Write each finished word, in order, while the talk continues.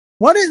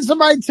Why didn't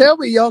somebody tell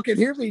me y'all could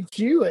hear me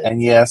chewing?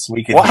 And yes,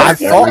 we could Well, hear I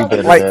every thought,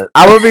 bit like, of it.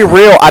 I would be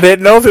real. I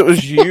didn't know if it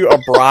was you or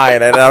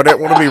Brian, and I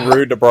didn't want to be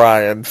rude to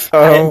Brian.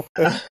 So,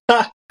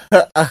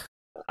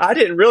 I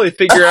didn't really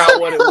figure out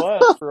what it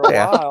was for a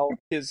Yeah. while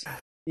because,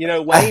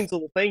 Lane's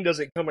little thing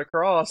doesn't come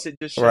across. It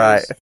just shows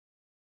right.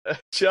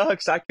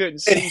 Chuck's. I couldn't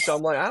see, so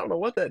I'm like, I don't know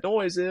what that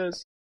noise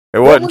is. It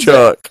What wasn't was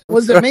Chuck.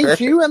 Was it me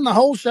chewing the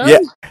whole show? Yeah.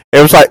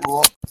 It was like,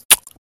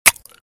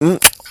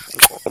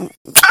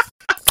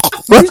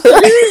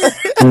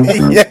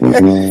 If you,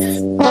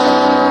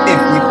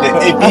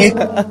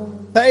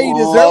 Hey,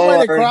 is there a way to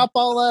Lord, crop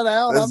all that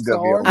out? this I'm is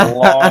gonna be a sorry.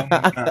 long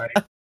night.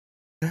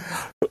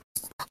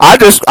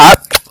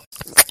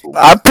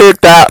 I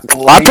picked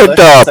Let's up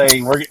just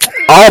say we're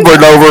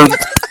Auburn over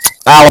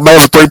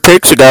Alabama 3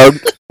 picks ago.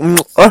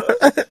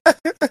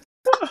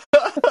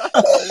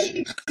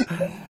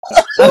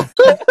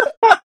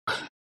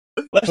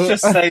 Let's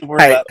just say we're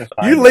Hey, about to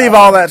find you leave out.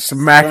 all that We're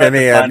smacking about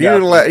to in. find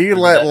out You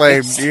let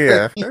Lane,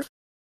 yeah.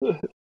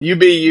 You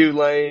be you,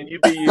 Lane. You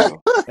be you.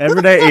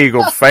 Everyday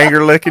Eagle,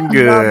 finger licking My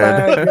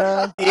good.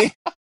 bad,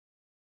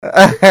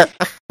 guys.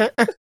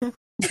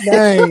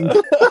 Dang.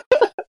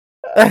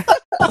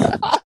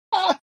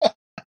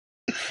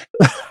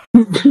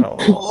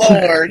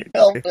 Lord,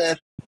 help it.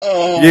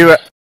 Oh.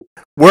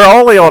 We're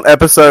only on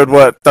episode,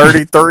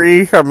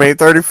 33?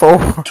 34?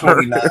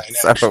 29,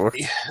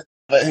 actually.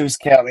 But who's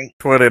counting?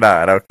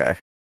 29, okay.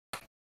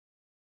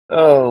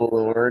 Oh,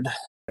 Lord.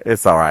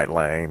 It's alright,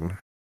 Lane.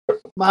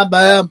 My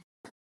bad.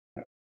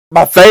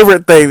 My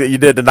favorite thing that you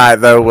did tonight,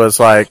 though, was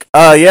like,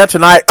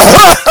 tonight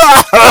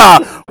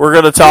we're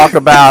going to talk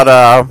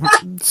about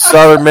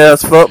Southern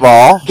Miss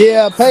football.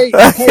 Yeah, Peyton,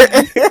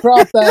 you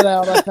crop that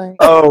out, I think.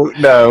 Oh,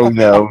 no.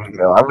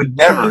 I would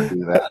never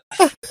do that.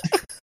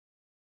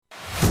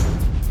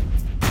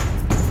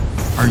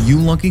 Are you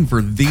looking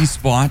for the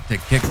spot to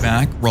kick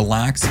back,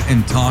 relax,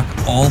 and talk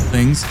all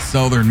things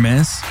Southern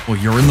Miss? Well,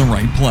 you're in the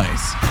right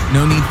place.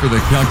 No need for the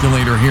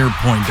calculator here,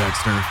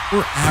 Poindexter.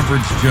 We're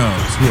average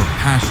Joes who are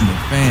passionate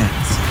fans.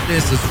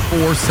 This is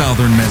for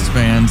Southern Miss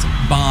fans,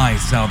 by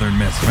Southern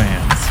Miss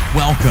fans.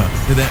 Welcome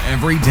to the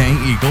Everyday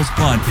Eagles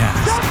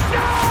podcast.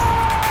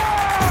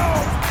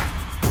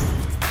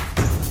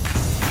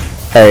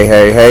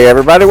 Hey,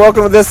 everybody.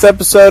 Welcome to this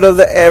episode of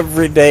the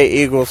Everyday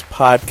Eagles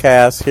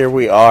podcast. Here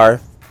we are,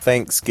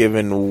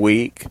 Thanksgiving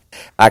week.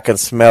 I can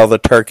smell the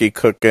turkey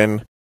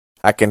cooking.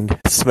 I can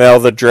smell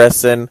the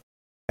dressing.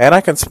 And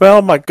I can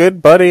smell my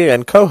good buddy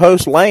and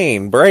co-host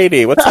Lane.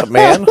 Brady, what's up,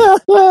 man?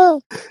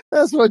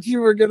 That's what you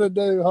were gonna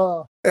do,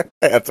 huh?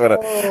 That's what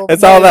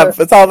It's all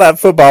that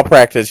football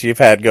practice you've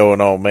had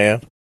going on,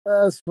 man.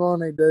 That's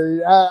funny,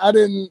 dude. I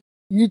didn't.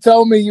 You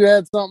told me you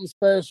had something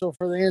special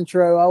for the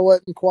intro. I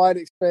wasn't quite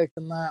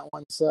expecting that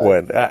one. So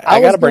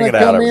I got to bring it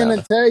out come every in now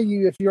and tell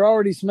you if you're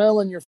already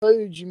smelling your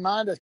food, you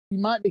might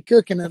be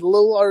cooking it a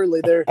little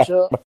early there,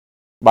 Chuck.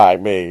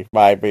 Might be.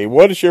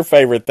 What is your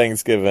favorite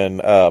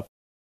Thanksgiving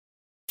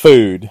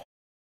food?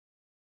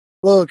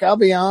 Look, I'll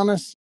be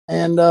honest,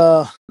 and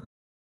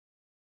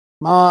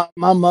my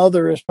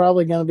mother is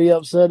probably going to be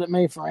upset at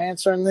me for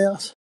answering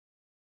this,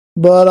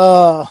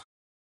 but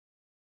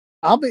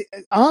I'll be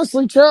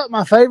honestly, Chuck.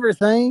 My favorite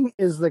thing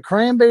is the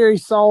cranberry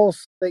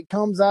sauce that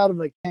comes out of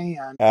a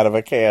can. Out of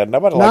a can.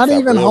 Nobody likes Not that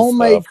even real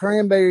homemade stuff.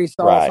 cranberry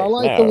sauce. Right, I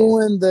like no. the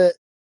one that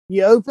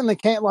you open the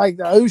can, like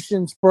the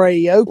ocean spray.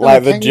 You open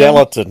Like the can,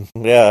 gelatin.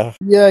 Yeah.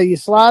 Yeah, you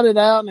slide it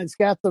out and it's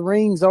got the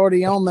rings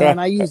already on there,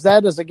 and I use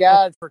that as a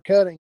guide for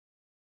cutting.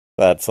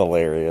 That's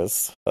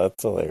hilarious.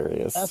 That's my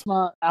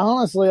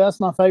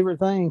favorite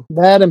thing.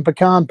 That and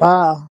pecan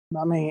pie.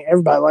 I mean,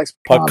 everybody likes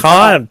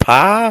pecan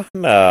pie.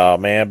 No,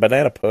 man,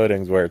 banana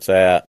pudding's where it's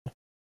at.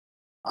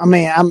 I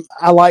mean,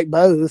 I like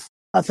both.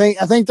 I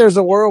think there's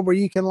a world where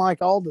you can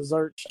like all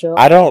desserts, Chuck.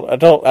 I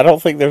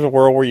don't think there's a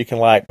world where you can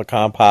like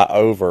pecan pie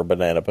over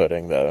banana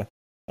pudding, though.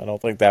 I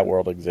don't think that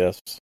world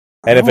exists.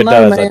 And if it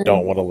does, man, I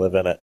don't want to live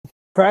in it.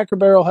 Cracker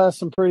Barrel has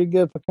some pretty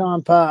good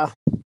pecan pie.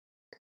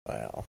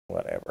 Well,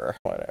 whatever.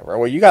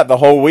 Well, you got the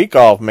whole week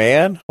off,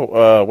 man.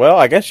 Well,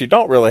 I guess you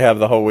don't really have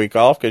the whole week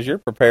off because you're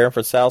preparing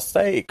for South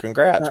State.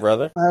 Congrats,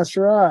 brother. That's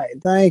right.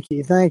 Thank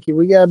you.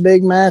 We got a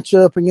big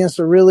matchup against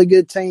a really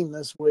good team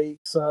this week.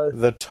 So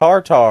the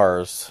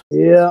Tartars.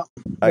 Yeah,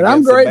 but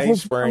I'm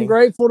grateful. I'm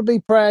grateful to be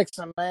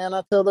practicing, man.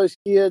 I tell those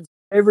kids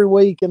every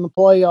week in the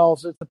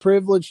playoffs, it's a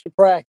privilege to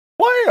practice.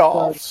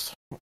 Playoffs.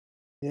 So,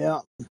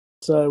 yeah.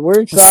 So we're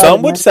excited.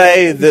 Some would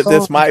say that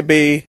this might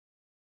be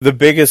the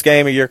biggest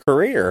game of your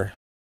career.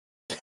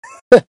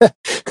 I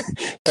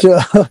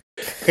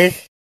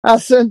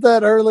sent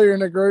that earlier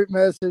in a group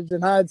message,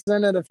 and I had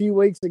sent it a few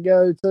weeks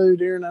ago too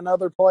during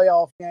another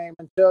playoff game.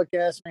 And Chuck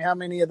asked me how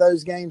many of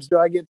those games do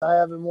I get to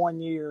have in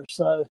 1 year.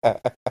 So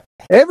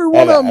every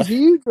one of them's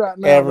huge right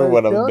now. Every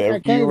one of them. I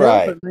can't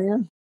help it,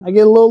 man. I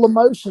get a little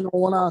emotional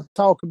when I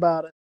talk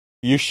about it.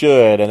 You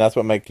should, and that's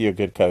what makes you a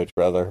good coach,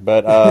 brother.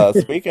 But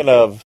speaking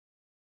of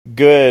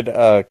good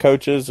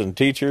coaches and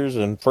teachers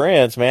and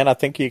friends, man, I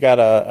think you got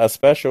a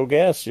special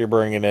guest you're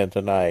bringing in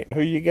tonight.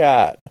 Who you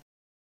got?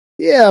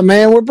 Yeah,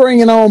 man, we're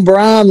bringing on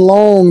Brian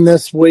Long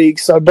this week.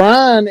 So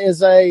Brian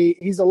he's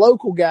a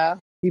local guy.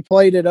 He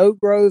played at Oak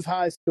Grove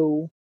High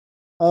School.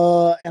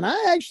 And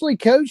I actually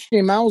coached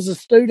him. I was a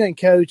student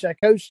coach. I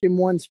coached him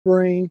one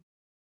spring.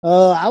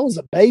 I was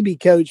a baby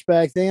coach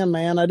back then,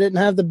 man. I didn't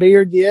have the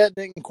beard yet.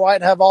 Didn't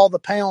quite have all the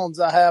pounds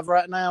I have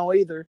right now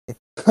either.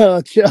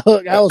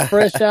 Chuck, I was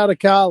fresh out of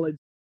college.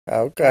 And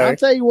I'll Okay.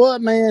 tell you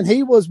what, man,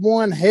 he was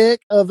one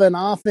heck of an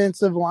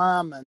offensive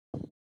lineman.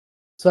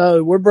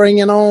 So we're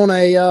bringing on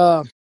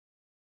a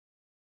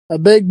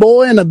big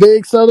boy and a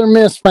big Southern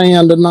Miss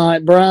fan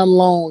tonight, Brian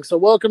Long. So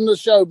welcome to the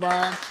show,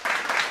 Brian.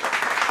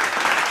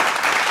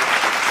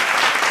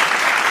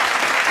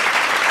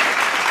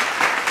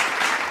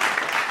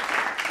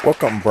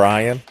 Welcome,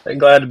 Brian. I'm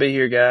glad to be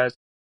here, guys.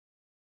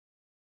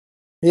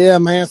 Yeah,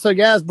 man. So,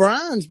 guys,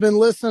 Brian's been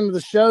listening to the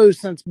show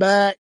since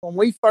back when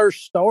we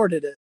first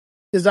started it.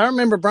 Because I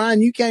remember,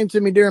 Brian, you came to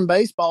me during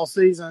baseball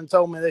season and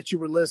told me that you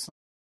were listening.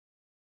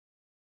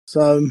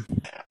 So,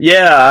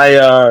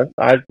 Yeah,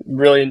 I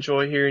really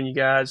enjoy hearing you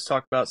guys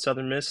talk about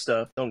Southern Miss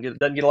stuff.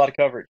 Doesn't get a lot of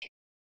coverage.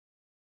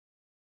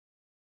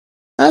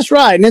 that's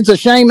right. And it's a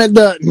shame it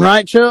doesn't,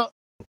 right, Chuck?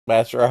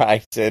 That's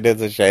right. It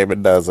is a shame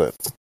it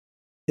doesn't.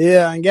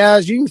 Yeah, and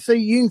guys, you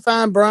can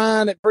find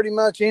Brian at pretty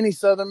much any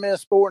Southern Miss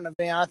sporting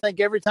event. I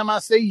think every time I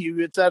see you,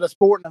 it's at a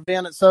sporting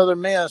event at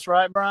Southern Miss,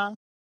 right, Brian?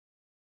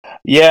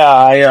 Yeah,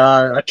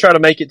 I try to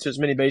make it to as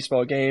many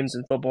baseball games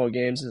and football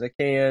games as I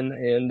can,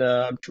 and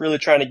I'm really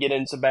trying to get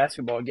into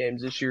basketball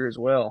games this year as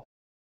well.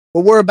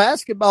 Well, we're a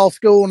basketball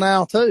school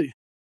now too. Isn't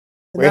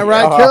that We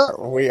right, are. Chuck?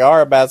 We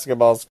are a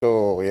basketball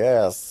school.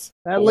 Yes.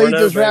 That leads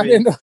 4-0, us right baby.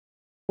 into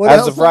what As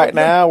else of have we right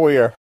got? now, we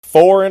are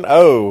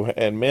 4-0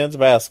 in men's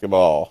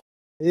basketball.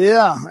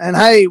 Yeah, and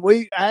hey,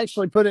 we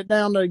actually put it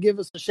down to give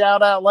us a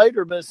shout out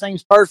later, but it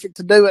seems perfect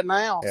to do it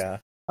now. Yeah.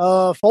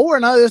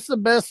 4-0. This is the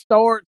best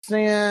start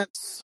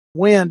since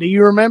when? Do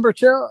you remember,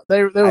 Chuck?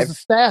 There was a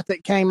stat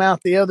that came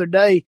out the other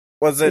day.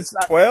 Was it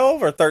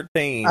 12 or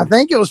 13? I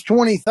think it was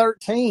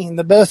 2013,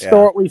 the best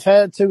start we've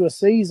had to a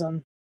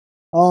season.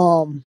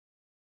 Got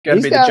to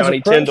These be the guys Johnny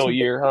are Tyndall crushing.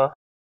 year, huh?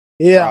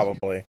 Yeah,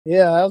 Probably.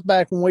 yeah, that was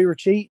back when we were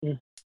cheating.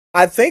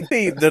 I think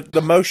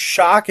the most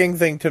shocking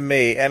thing to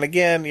me, and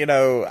again, you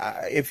know,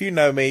 if you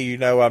know me, you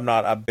know I'm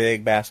not a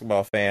big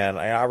basketball fan.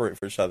 I root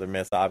for Southern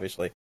Miss,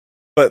 obviously.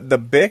 But the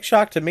big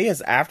shock to me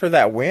is after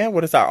that win,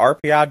 what is our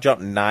RPI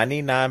jumped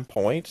 99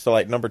 points to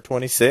like number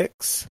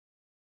 26?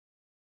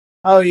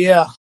 Oh,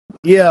 yeah.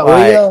 Yeah,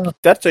 Like,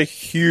 that's a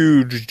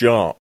huge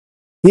jump.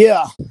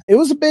 Yeah, it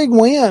was a big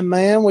win,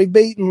 man.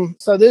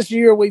 So this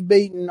year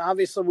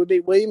obviously we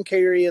beat William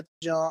Carey at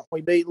the jump.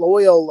 We beat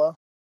Loyola.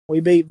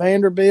 We beat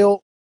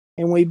Vanderbilt.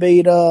 And we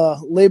beat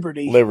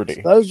Liberty. So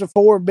those are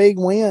 4 big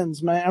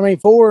wins, man. I mean,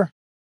 4,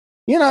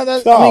 you know,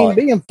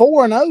 being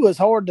 4-0 is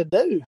hard to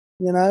do,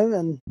 you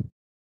know,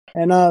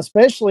 and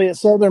especially at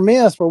Southern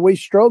Miss where we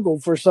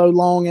struggled for so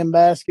long in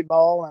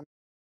basketball. And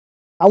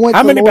I went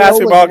How to many Loyola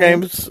basketball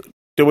games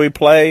do we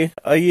play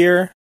a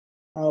year?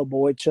 Oh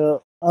boy,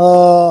 Chuck.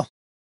 Dang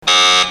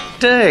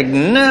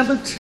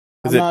nabbit.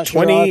 Is it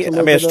 20? I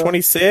mean, it's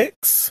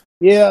 26.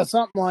 Yeah,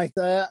 something like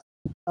that.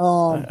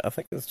 I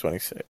think it's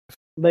 26.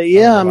 But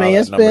yeah, I mean,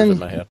 it's been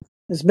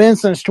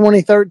since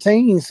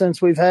 2013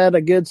 since we've had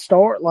a good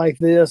start like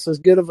this, as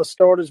good of a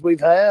start as we've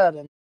had.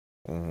 And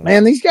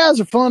man, these guys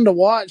are fun to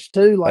watch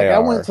too. Like I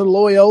went to the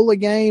Loyola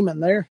game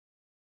and they're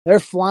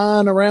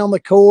flying around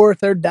the court.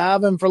 They're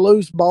diving for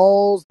loose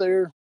balls.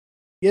 They're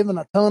giving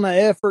a ton of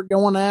effort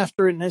going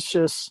after it. And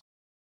it's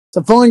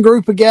a fun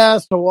group of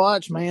guys to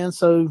watch, man.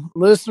 So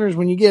listeners,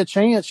 when you get a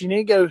chance, you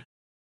need to go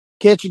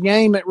catch a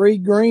game at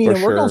Reed Green.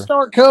 And we're going to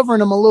start covering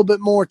them a little bit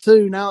more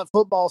too now that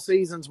football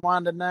season's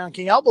winding down.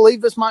 Can y'all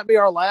believe this might be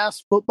our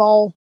last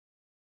football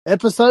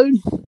episode?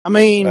 I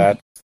mean,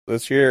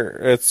 this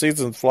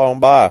season's flown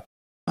by.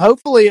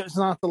 Hopefully it's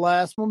not the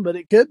last one, but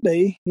it could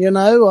be, you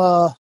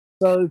know.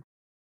 So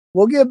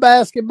we'll give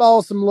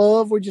basketball some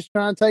love. We're just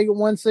trying to take it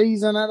one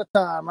season at a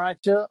time, right,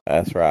 Chuck?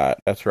 That's right.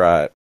 That's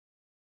right.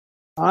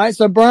 All right,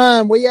 so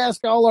Brian, we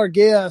ask all our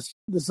guests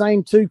the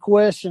same 2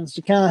 questions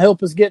to kind of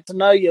help us get to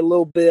know you a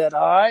little bit.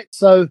 All right,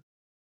 so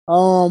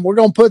we're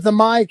gonna put the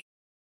mic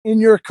in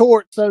your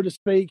court, so to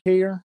speak.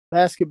 Here,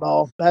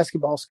 basketball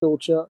school,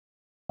 Chuck.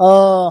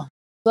 Brian,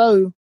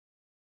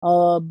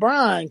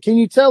 can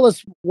you tell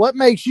us what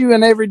makes you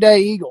an everyday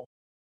Eagle?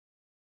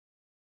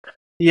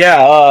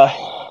 Yeah,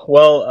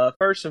 well,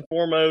 first and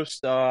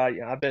foremost,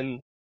 I've been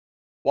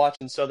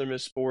watching Southern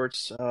Miss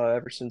sports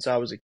ever since I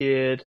was a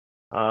kid.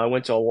 I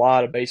went to a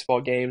lot of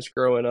baseball games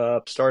growing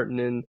up, starting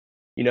in,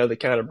 you know, the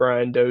kind of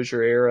Brian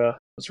Dozier era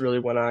was really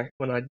when I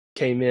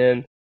came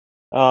in.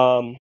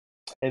 And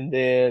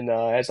then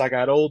as I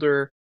got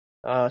older,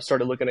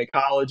 started looking at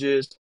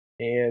colleges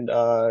and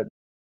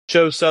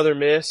chose Southern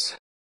Miss,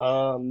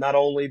 not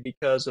only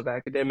because of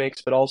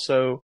academics, but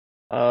also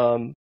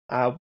I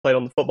played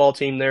on the football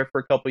team there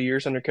for a couple of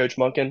years under Coach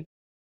Munkin.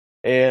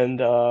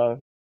 And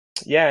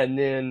and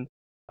then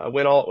I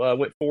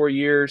went 4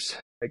 years.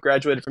 I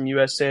graduated from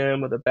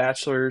USM with a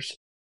bachelor's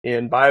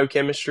in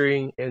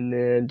biochemistry, and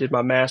then did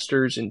my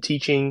master's in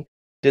teaching.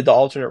 Did the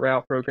alternate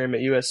route program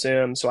at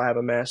USM, so I have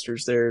a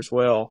master's there as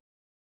well.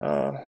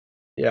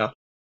 Yeah.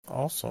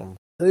 Awesome.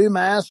 2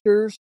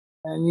 masters,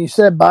 and you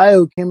said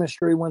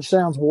biochemistry, which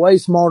sounds way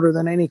smarter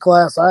than any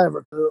class I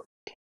ever took.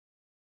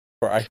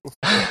 Right.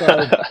 So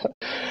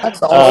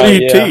that's What awesome.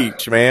 do you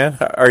teach, man?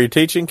 Are you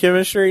teaching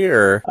chemistry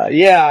or?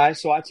 Yeah,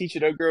 so I teach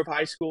at Oak Grove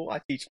High School.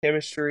 I teach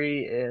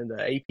chemistry and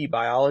AP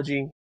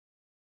biology.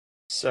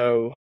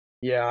 So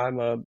yeah, I'm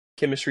a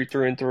chemistry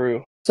through and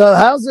through. So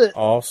how's it?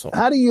 Awesome.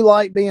 How do you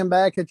like being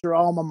back at your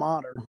alma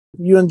mater?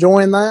 You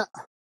enjoying that?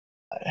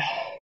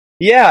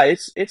 Yeah,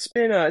 it's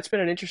been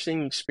an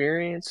interesting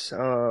experience.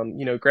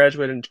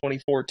 Graduated in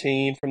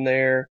 2014 from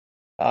there.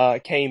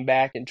 Came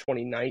back in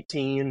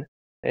 2019,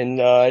 and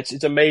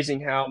it's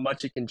amazing how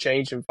much it can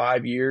change in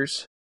 5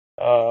 years.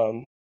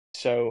 So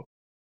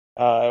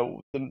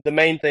the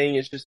main thing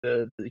is just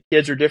the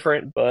kids are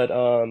different, but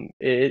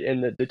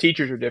and the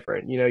teachers are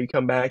different. You know, you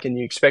come back and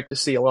you expect to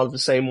see a lot of the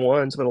same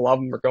ones, but a lot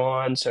of them are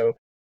gone. So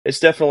it's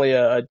definitely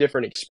a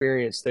different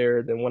experience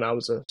there than when I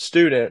was a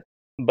student.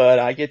 But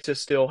I get to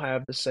still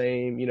have the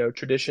same,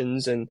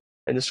 traditions and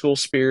the school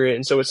spirit,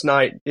 and so it's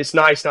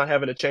nice not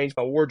having to change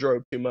my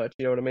wardrobe too much.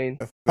 You know what I mean?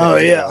 Oh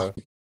yeah,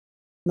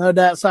 no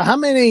doubt. So how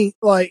many,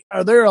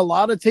 are there a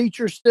lot of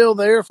teachers still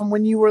there from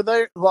when you were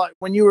there? Like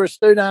when you were a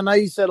student, I know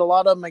you said a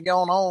lot of them had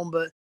gone on,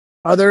 but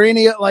are there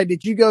any,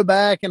 did you go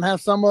back and have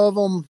some of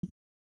them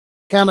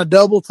kind of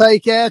double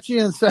take at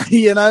you and say,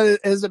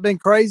 has it been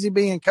crazy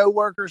being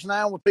coworkers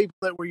now with people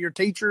that were your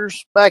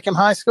teachers back in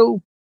high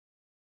school?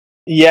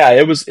 Yeah,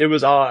 it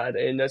was odd,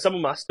 and some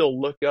of them I still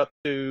look up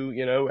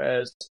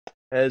to,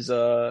 as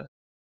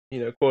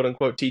quote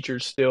unquote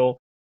teachers still,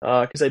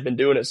 because they've been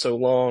doing it so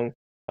long.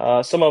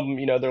 Some of them,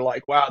 they're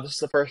like, wow, this is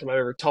the first time I've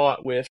ever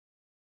taught with,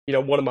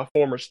 one of my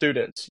former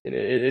students. And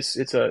it's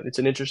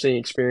an interesting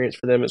experience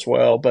for them as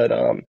well. But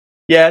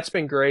yeah, it's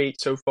been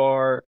great so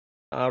far.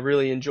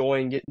 Really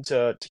enjoying getting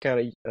to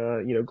kind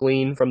of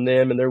glean from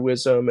them and their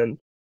wisdom,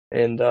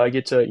 and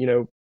get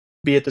to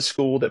be at the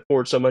school that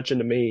poured so much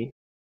into me.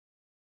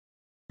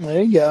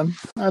 There you go.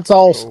 That's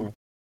awesome. Cool.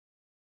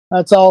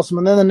 That's awesome.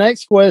 And then the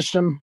next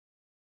question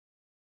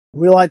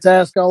we like to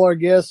ask all our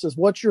guests is,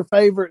 what's your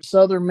favorite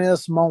Southern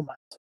Miss moment?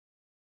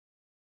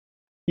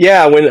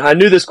 Yeah, when I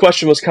knew this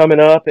question was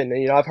coming up,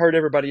 and I've heard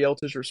everybody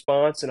else's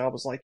response, and I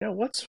was like,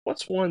 what's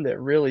one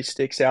that really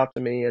sticks out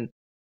to me? And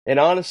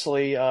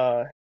honestly,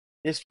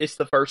 it's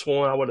the first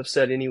one I would have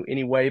said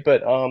anyway.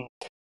 But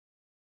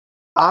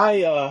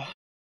I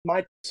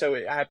I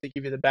have to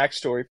give you the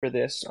backstory for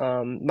this.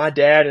 My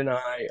dad and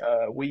I,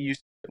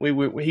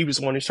 he was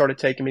the one who started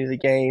taking me to the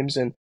games,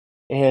 and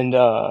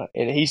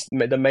he's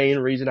the main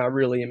reason I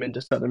really am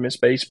into Southern Miss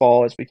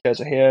baseball is because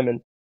of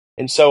him,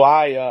 and so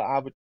I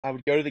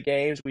would go to the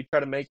games. We'd try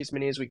to make as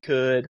many as we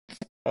could,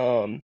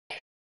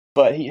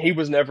 but he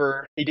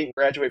didn't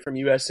graduate from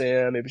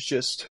USM. It was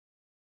just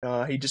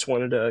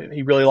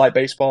he really liked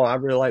baseball. I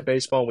really liked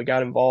baseball. And we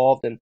got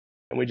involved, and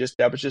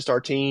that was just our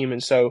team,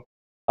 and so.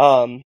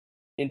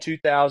 In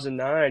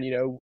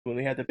 2009, when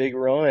we had the big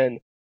run,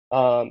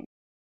 on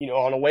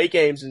away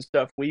games and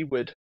stuff, we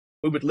would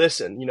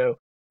listen.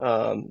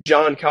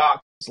 John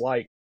Cox is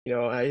like,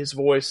 his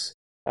voice,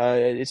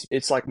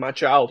 it's like my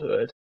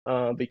childhood,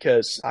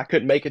 because I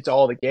couldn't make it to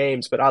all the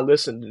games, but I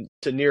listened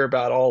to near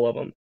about all of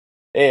them,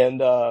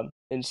 and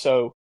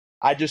so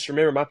I just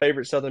remember my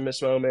favorite Southern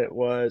Miss moment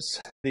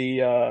was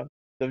the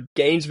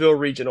Gainesville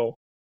Regional.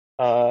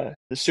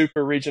 The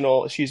super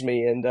regional, excuse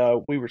me, and I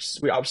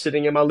was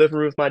sitting in my living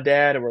room with my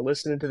dad, and we're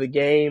listening to the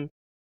game,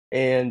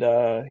 and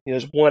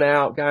there's one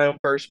out, guy on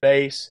first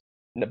base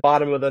in the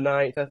bottom of the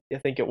ninth, I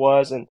think it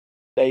was, and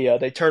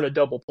they turn a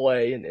double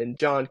play, and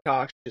John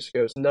Cox just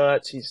goes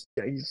nuts. He's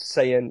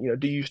saying,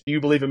 do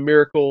you believe in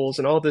miracles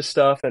and all this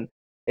stuff, and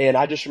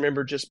I just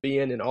remember just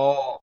being in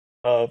awe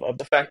of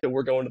the fact that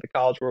we're going to the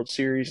College World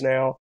Series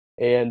now.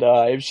 And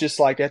it was just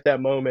like at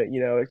that moment,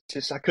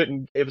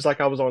 it was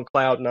like I was on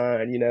cloud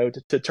nine,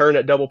 to turn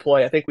that double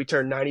play. I think we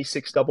turned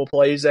 96 double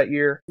plays that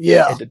year.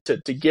 Yeah. And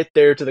to get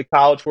there to the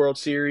College World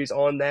Series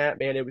on that,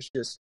 man, it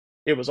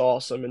was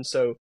awesome. And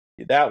so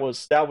that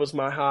was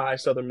my high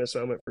Southern Miss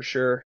moment for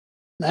sure.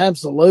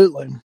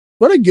 Absolutely.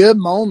 What a good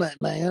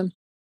moment, man.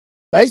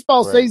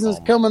 Baseball Great season's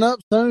moment. coming up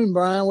soon,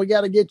 Brian. We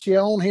got to get you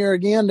on here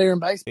again during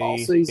baseball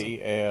season.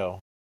 PPL.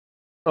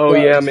 Oh,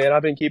 yeah, man.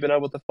 I've been keeping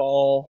up with the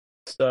fall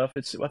stuff.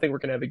 I think we're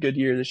going to have a good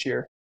year this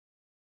year.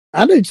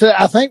 I do too.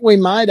 I think we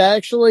might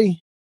actually.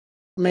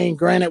 I mean,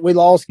 granted, we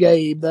lost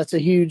Gabe. That's a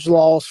huge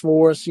loss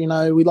for us. We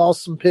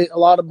lost a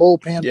lot of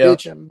bullpen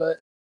pitching, but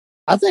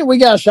I think we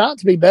got a shot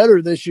to be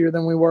better this year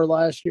than we were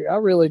last year. I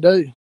really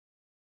do.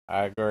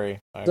 I agree.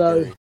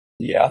 Agree.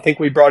 Yeah, I think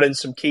we brought in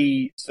some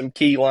key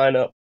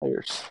lineup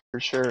players for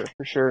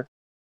sure.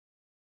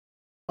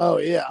 Oh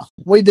yeah,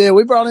 we did.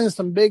 We brought in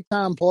some big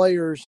time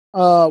players.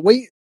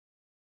 We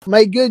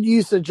made good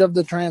usage of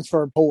the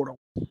transfer portal.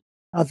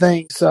 I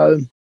think so.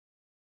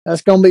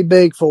 That's going to be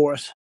big for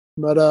us.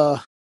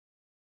 But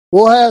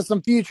we'll have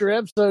some future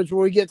episodes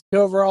where we get to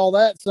cover all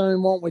that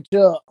soon, won't we,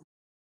 Chuck?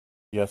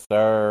 Yes,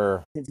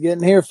 sir. It's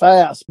getting here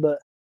fast. But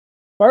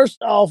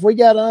first off, we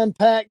got to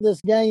unpack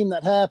this game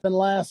that happened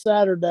last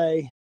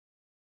Saturday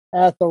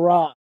at the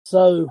Rock.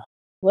 So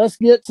let's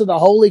get to the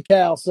Holy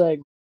Cow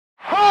segment.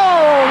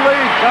 Holy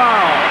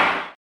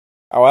cow!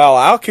 Well,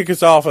 I'll kick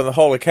us off in the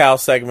Holy Cow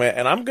segment,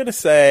 and I'm going to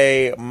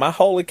say my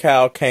Holy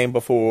Cow came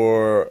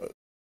before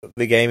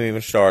the game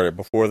even started,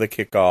 before the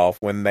kickoff,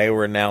 when they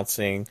were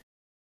announcing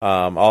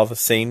all the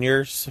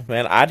seniors.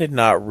 Man, I did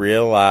not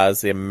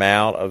realize the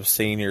amount of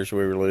seniors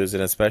we were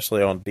losing,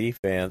 especially on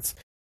defense.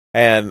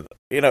 And,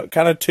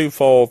 kind of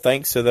twofold,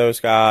 thanks to those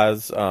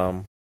guys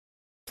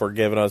for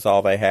giving us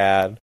all they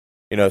had.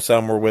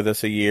 Some were with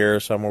us a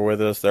year, some were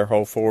with us their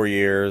whole 4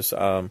 years.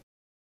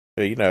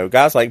 But,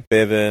 guys like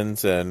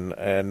Bivens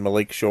and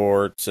Malik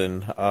Shorts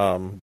and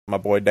my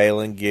boy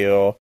Dalen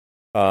Gill,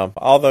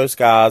 all those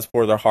guys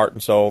poured their heart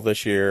and soul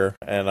this year,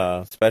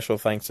 and special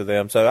thanks to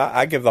them. So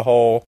I give the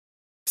whole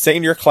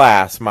senior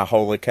class my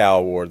Holy Cow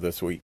award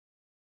this week.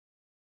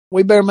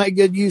 We better make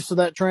good use of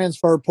that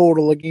transfer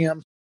portal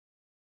again.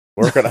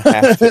 We're going to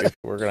have to.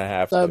 We're going to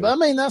have to. I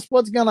mean, that's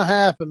what's going to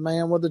happen,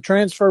 man, with the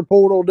transfer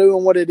portal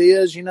doing what it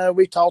is.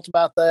 We've talked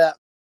about that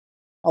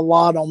a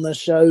lot on this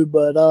show,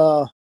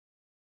 but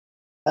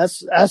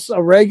that's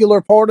a regular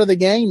part of the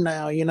game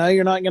now. You're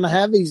not going to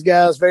have these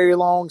guys very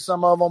long,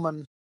 some of them,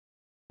 and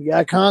you got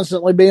to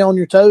constantly be on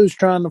your toes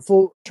trying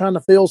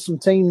to fill some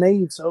team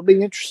needs. So it'll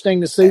be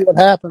interesting to see what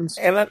happens.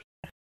 And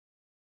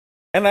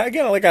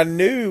again, I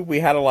knew we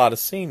had a lot of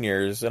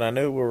seniors, and I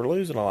knew we were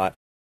losing a lot.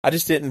 I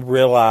just didn't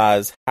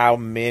realize how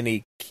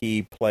many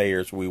key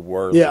players we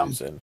were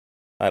losing.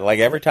 Like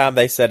every time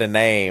they said a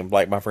name,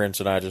 like my friends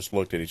and I just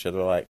looked at each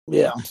other like,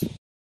 yeah.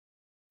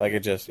 Like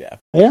it just, yeah.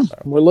 Yeah,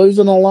 we're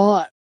losing a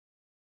lot.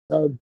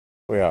 So,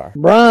 we are.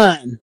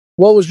 Brian,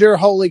 what was your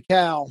Holy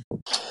Cow?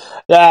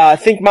 I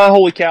think my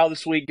Holy Cow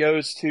this week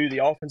goes to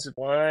the offensive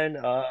line.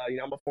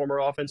 I'm a former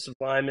offensive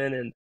lineman,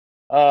 and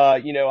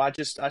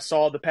I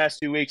saw the past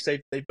 2 weeks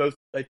they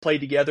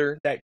played together,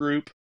 that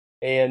group,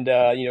 and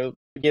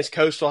against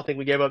Coastal I think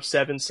we gave up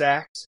 7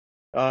 sacks,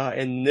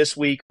 and this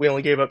week we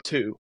only gave up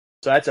 2.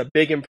 So that's a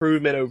big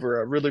improvement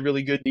over a really,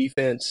 really good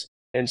defense.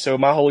 And so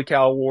my Holy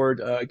Cow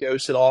award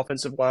goes to the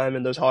offensive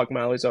linemen, those hog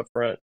mileys up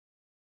front.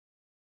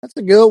 That's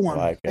a good one.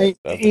 I like it.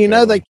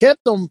 They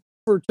kept them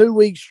for 2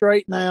 weeks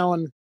straight now,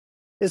 and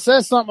it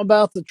says something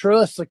about the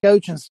trust the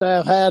coaching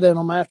staff had in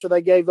them after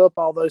they gave up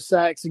all those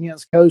sacks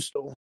against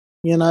Coastal.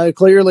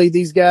 Clearly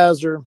these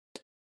guys are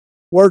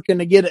working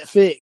to get it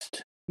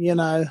fixed,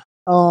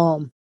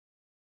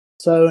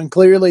 So, and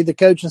clearly the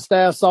coaching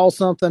staff saw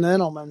something in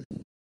them, and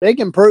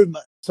big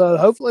improvement. So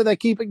hopefully they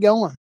keep it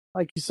going.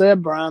 Like you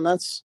said, Brian,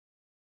 that's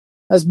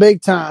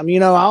big time.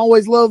 I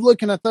always love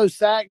looking at those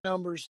sack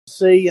numbers to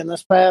see. And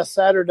this past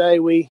Saturday,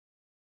 we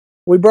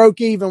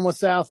broke even with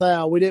South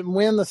Al. We didn't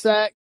win the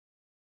sack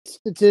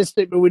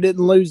statistic, but we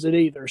didn't lose it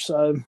either.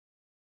 So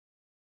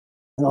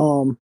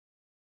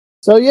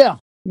yeah,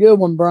 good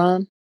one,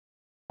 Brian.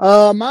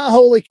 My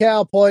Holy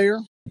Cow player,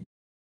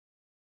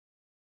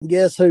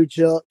 guess who,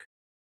 Chuck?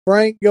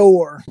 Frank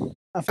Gore.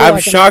 I'm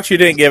shocked you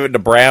didn't give it to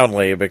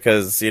Brownlee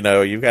because,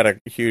 you've got a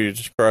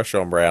huge crush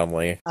on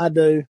Brownlee. I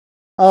do.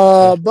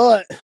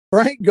 But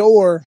Frank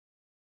Gore,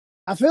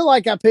 I feel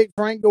like I pick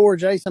Frank Gore,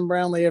 Jason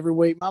Brownlee every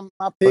week. My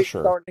pick's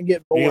starting to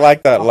get bored. You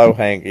like that low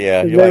hang,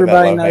 yeah. You like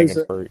that low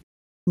hanging fruit.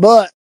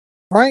 But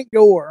Frank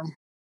Gore,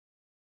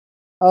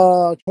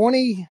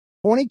 20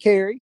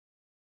 carry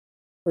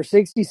for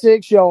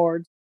 66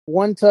 yards,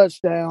 1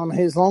 touchdown.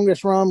 His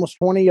longest run was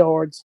 20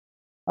 yards.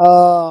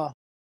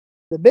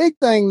 The big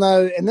thing,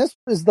 though, and this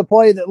is the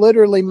play that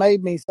literally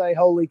made me say,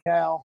 holy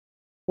cow,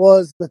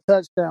 was the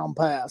touchdown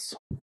pass.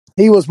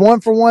 He was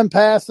 1 for 1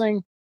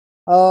 passing,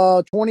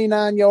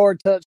 29-yard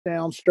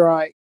touchdown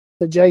strike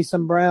to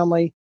Jason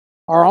Brownlee,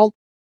 our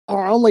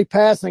only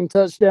passing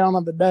touchdown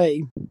of the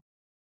day.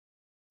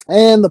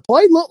 And the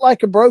play looked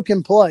like a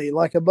broken play,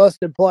 like a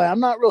busted play. I'm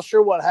not real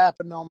sure what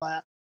happened on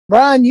that.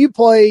 Brian, you've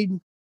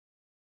played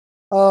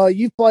a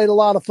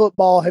lot of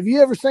football. Have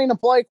you ever seen a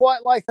play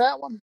quite like that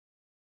one?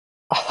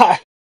 I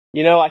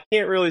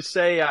can't really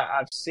say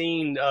I've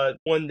seen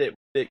one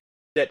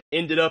that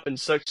ended up in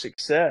such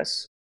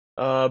success.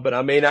 But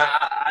I mean,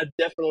 I've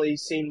definitely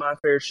seen my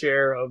fair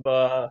share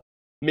of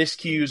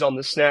miscues on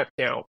the snap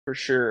count for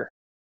sure.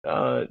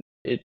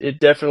 It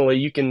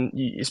definitely,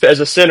 as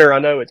a center, I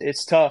know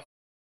it's tough.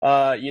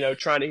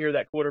 Trying to hear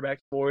that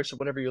quarterback's voice or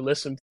whatever you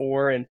listen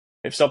for, and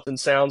if something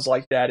sounds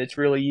like that, it's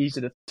really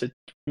easy to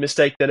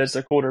mistake that as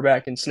the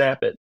quarterback and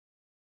snap it.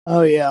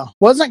 Oh yeah,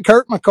 wasn't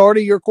Kirk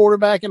McCarty your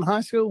quarterback in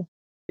high school?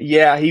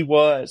 Yeah, he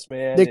was,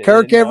 man. Did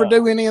Kirk ever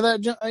do any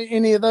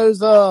of those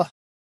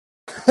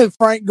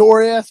Frank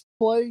Gore-esque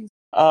plays?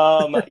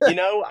 I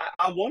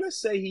want to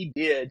say he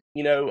did.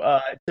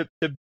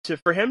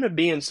 For him to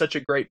be in such a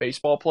great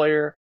baseball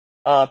player,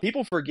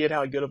 people forget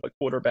how good of a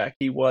quarterback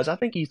he was. I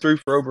think he threw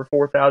for over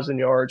 4,000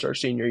 yards our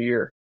senior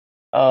year.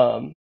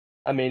 I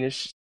mean,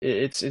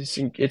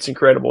 it's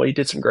incredible. He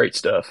did some great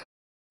stuff.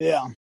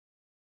 Yeah,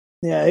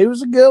 he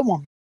was a good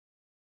one.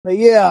 But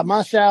yeah,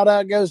 my shout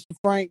out goes to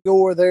Frank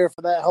Gore there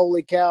for that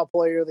holy cow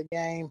player of the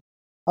game.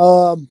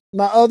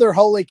 My other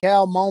holy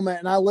cow moment,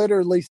 and I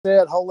literally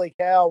said holy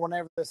cow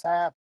whenever this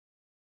happened,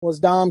 was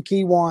Dom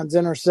Keywan's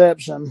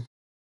interception.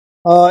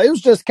 It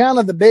was just kind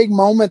of the big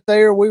moment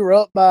there. I think we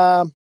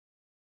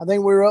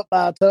were up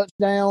by a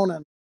touchdown,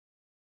 and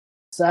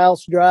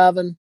South's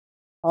driving.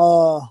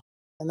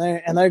 And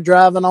they're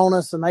driving on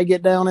us, and they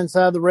get down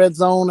inside the red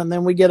zone, and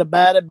then we get a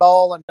batted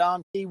ball, and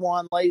Dom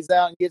Keywan lays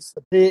out and gets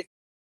the pick.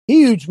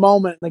 Huge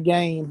moment in the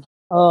game.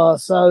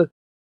 So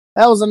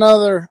that was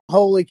another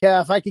holy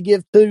cow. If I could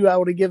give two, I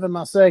would have given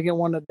my second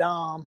one to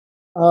Dom.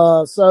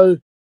 So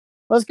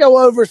let's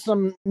go over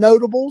some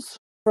notables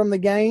from the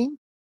game.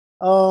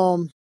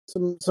 Some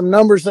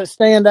numbers that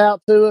stand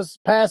out to us.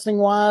 Passing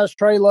wise,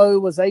 Trey Lowe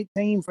was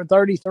 18 for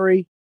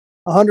 33,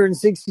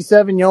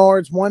 167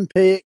 yards, one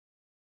pick.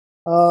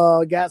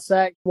 Got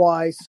sacked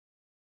twice.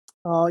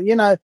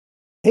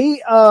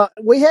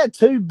 We had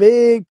two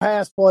big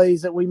pass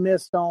plays that we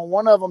missed on.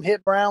 One of them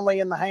hit Brownlee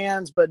in the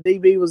hands, but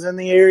DB was in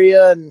the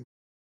area, and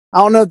I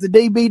don't know if the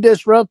DB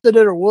disrupted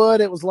it or what.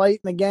 It was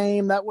late in the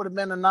game. That would have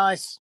been a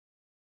nice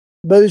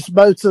boost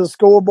both to the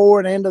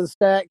scoreboard and to the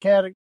stat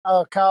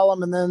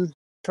column. And then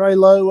Trey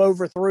Lowe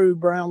overthrew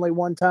Brownlee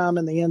one time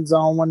in the end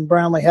zone when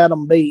Brownlee had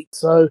him beat.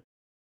 So,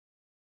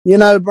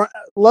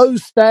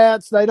 Lowe's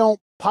stats, they don't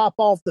pop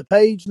off the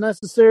page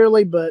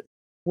necessarily, but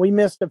we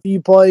missed a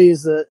few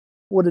plays that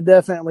would have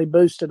definitely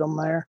boosted them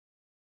there.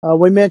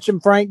 We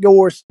mentioned Frank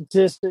Gore's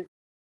statistic.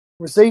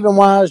 Receiving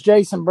wise,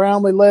 Jason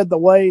Brownlee led the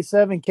way,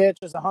 7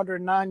 catches,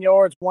 109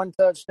 yards, 1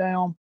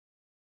 touchdown.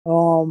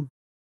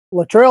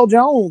 Latrell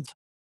Jones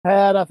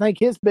had, I think,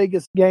 his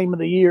biggest game of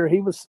the year.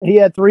 He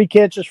had 3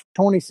 catches for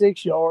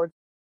 26 yards.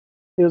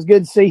 It was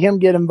good to see him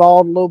get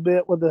involved a little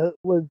bit with the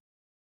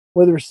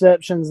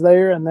receptions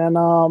there. And then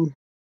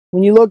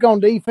when you look on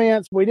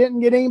defense, we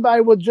didn't get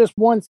anybody with just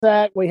 1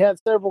 sack. We had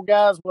several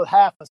guys with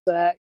half a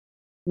sack,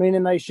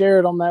 meaning they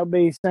shared them. That would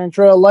be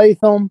Santrell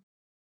Latham,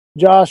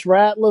 Josh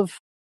Ratcliffe,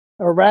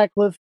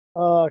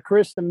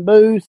 Kristen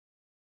Booth,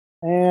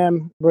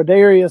 and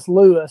Broderius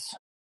Lewis.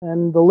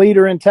 And the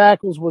leader in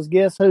tackles was,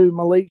 guess who?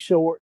 Malik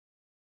Short.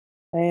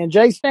 And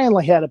Jay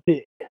Stanley had a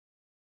pick.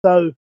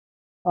 So,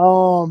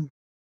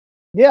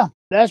 yeah,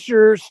 that's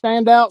your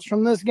standouts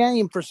from this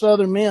game for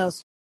Southern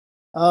Miss.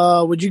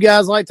 Would you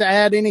guys like to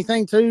add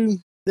anything to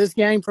this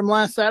game from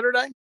last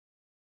Saturday?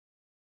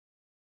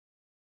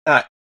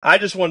 I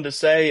just wanted to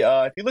say,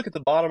 if you look at the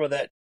bottom of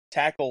that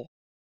tackle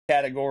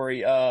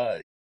category,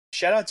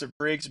 shout out to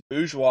Briggs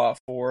Bourgeois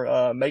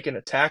for making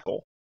a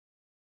tackle.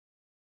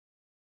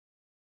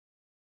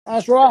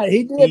 That's right.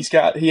 He did.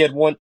 He had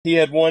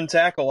one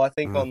tackle, I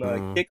think, on the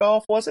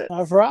kickoff, was it?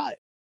 That's right.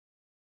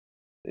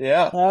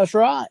 Yeah. That's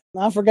right.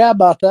 I forgot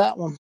about that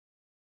one.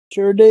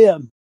 Sure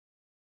did.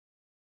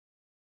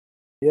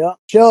 Yeah.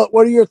 Chuck,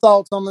 what are your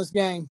thoughts on this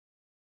game?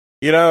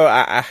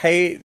 I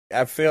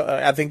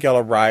think y'all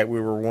are right. We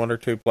were 1 or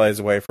 2 plays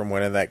away from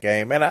winning that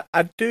game. And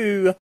I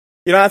do,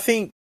 I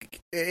think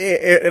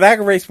it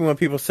aggravates me when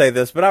people say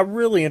this, but I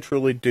really and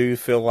truly do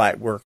feel like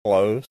we're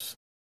close.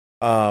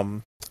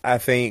 I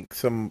think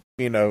some,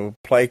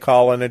 play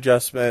calling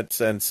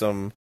adjustments and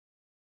some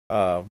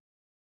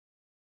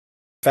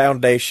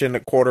foundation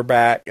at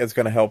quarterback is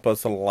going to help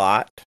us a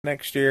lot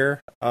next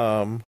year.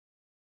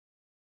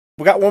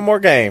 We got one more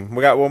game.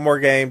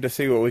 To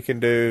see what we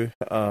can do.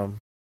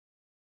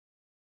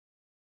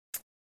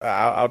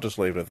 I'll just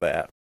leave it at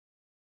that.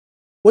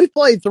 We've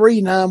played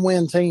 3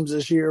 9-win teams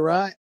this year,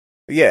 right?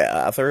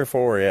 Yeah, 3 or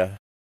 4, yeah.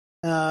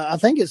 I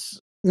think it's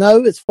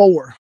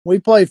 4. We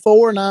played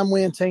 4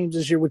 9-win teams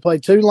this year. We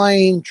played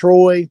Tulane,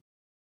 Troy,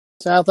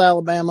 South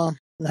Alabama,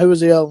 and who was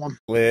the other one?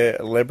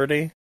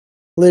 Liberty.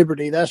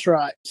 Liberty, that's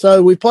right.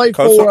 So we played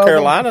Coastal 4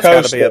 Carolina's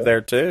got to be up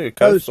there too.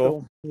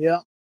 Coastal.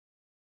 Yeah.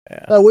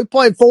 So we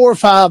played 4 or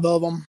 5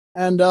 of them.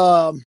 And,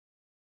 how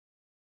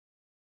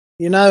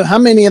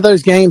many of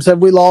those games have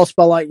we lost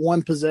by like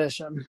 1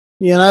 possession?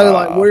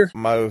 We're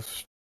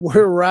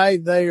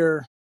right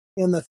there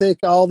in the thick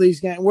of all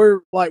these games.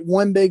 We're like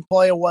 1 big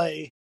play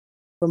away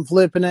from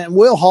flipping it. And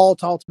Will Hall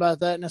talked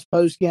about that in his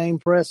post-game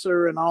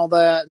presser and all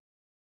that.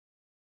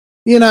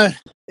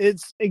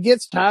 It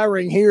gets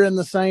tiring hearing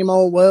the same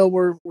old, well,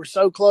 we're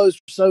so close,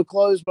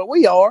 but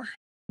we are.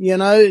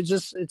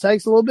 It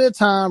takes a little bit of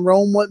time.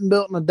 Rome wasn't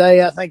built in a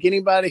day. I think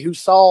anybody who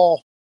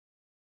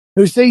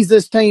sees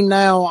this team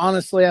now,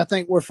 honestly, I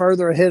think we're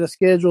further ahead of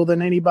schedule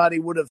than anybody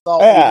would have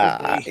thought we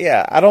would be.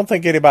 Yeah, I don't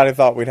think anybody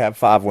thought we'd have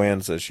 5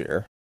 wins this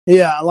year.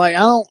 Yeah,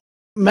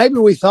 maybe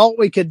we thought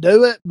we could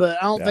do it, but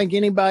I don't think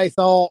anybody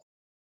thought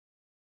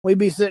we'd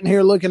be sitting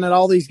here looking at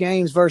all these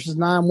games versus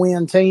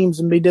 9-win teams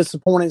and be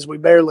disappointed as we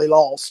barely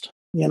lost,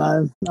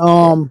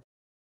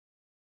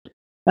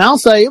 I'll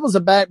say it was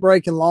a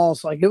back-breaking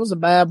loss. Like, it was a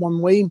bad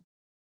one. We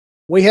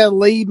had a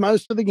lead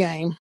most of the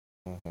game.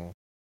 Mm-hmm.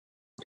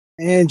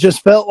 And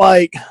just felt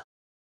like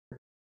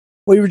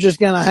we were just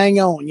going to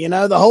hang on.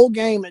 The whole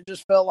game, it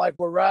just felt like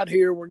we're right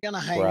here. We're going to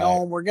hang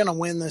on. We're going to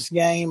win this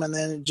game. And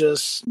then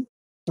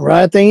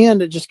right at the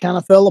end, it just kind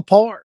of fell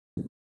apart.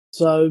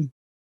 So,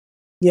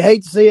 you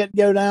hate to see it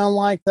go down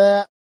like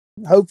that.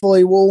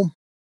 Hopefully we'll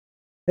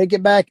pick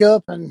it back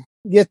up and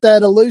get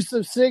that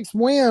elusive 6th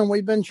win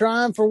we've been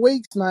trying for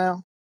weeks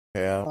now.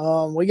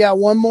 Yeah. We got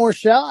one more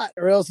shot,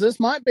 or else this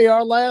might be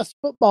our last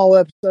football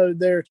episode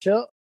there,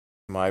 Chuck.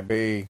 Might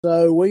be.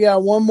 So we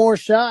got one more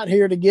shot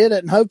here to get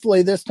it, and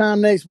hopefully this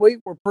time next week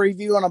we're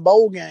previewing a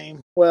bowl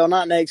game. Well,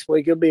 not next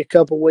week; it'll be a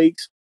couple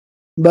weeks.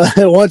 But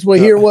once we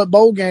hear what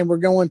bowl game we're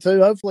going to,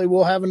 hopefully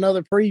we'll have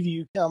another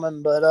preview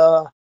coming.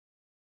 But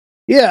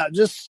yeah,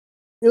 just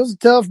it was a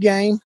tough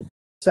game.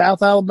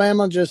 South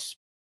Alabama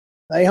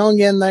they hung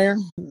in there.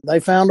 They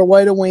found a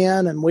way to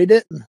win, and we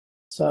didn't.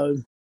 So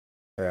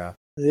yeah,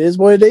 it is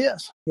what it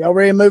is. Y'all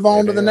ready to move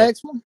on to the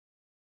next one?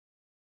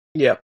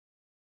 Yep.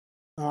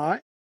 All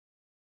right.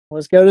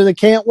 Let's go to the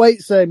can't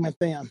wait segment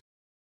then.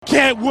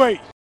 Can't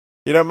wait.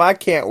 You know, my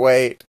can't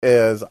wait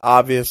is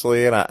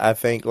obviously, and I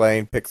think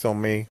Lane picks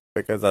on me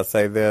because I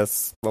say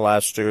this the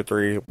last 2 or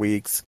 3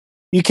 weeks.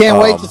 You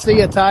can't wait to see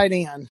a tight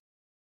end.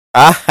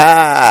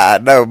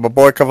 No, my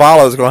boy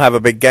Cavallo is going to have a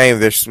big game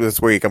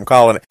this week. I'm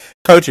calling it.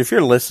 Coach, if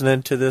you're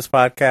listening to this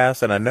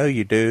podcast, and I know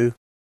you do,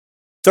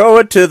 throw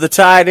it to the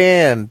tight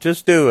end.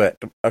 Just do it.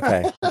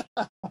 Okay.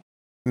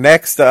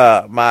 Next,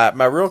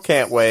 my real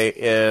can't wait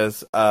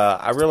is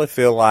I really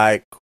feel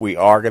like we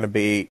are going to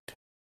beat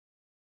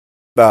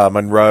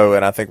Monroe,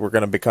 and I think we're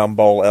going to become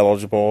bowl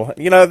eligible.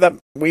 You know, that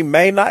we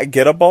may not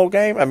get a bowl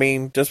game. I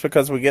mean, just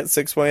because we get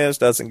 6 wins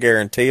doesn't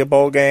guarantee a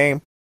bowl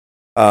game.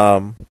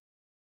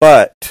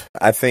 But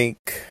I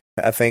think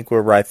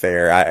we're right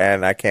there,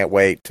 and I can't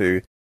wait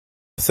to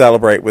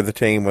celebrate with the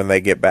team when they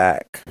get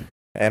back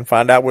and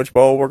find out which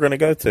bowl we're going to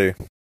go to.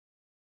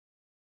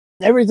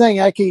 Everything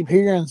I keep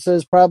hearing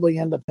says probably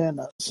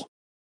Independence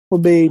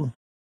would be.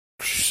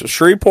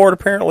 Shreveport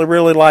apparently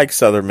really likes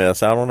Southern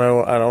Miss. I don't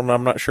know.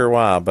 I'm not sure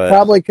why, but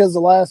probably because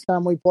the last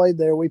time we played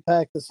there, we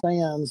packed the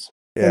stands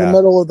in the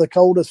middle of the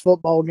coldest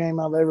football game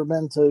I've ever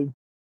been to.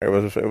 It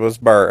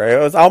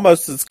was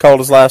almost as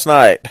cold as last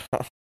night.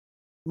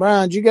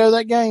 Brian, did you go to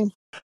that game?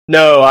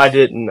 No, I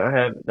didn't.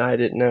 I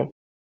didn't know.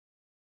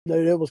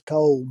 Dude, it was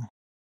cold.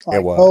 Like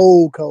it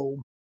was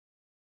cold.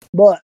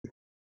 But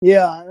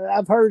yeah,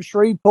 I've heard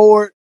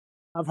Shreveport.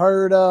 I've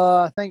heard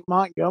I think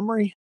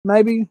Montgomery,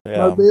 maybe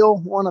Mobile,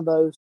 one of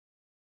those.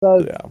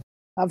 So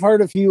I've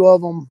heard a few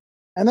of them,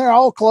 and they're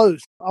all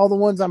close. All the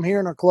ones I'm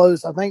hearing are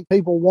close. I think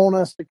people want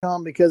us to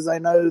come because they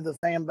know the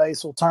fan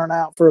base will turn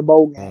out for a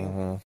bowl game.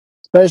 Mm-hmm.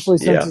 Especially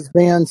since it's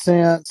been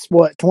since,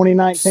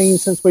 2019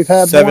 since we've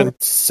had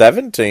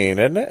 17,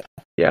 isn't it?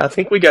 Yeah, I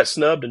think we got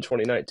snubbed in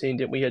 2019.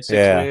 Didn't we? Had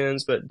 6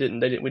 wins, but we didn't.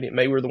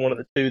 Maybe we were one of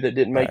the 2 that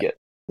didn't make it.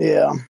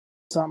 Yeah,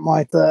 something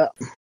like that.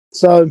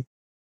 So,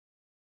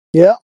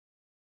 yeah.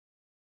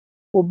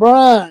 Well,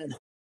 Brian,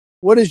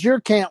 what is your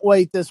can't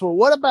wait this week?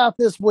 What about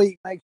this week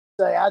makes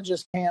you say, I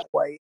just can't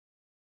wait?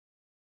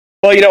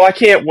 Well, I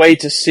can't wait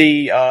to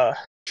see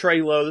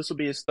Trey Lowe. This will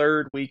be his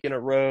 3rd week in a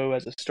row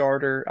as a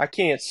starter. I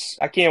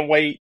can't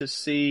wait to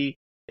see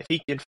if he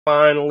can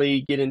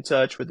finally get in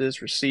touch with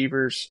his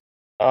receivers.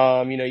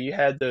 You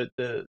had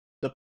the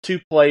 2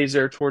 plays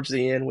there towards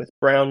the end with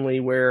Brownlee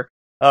where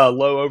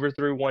Lowe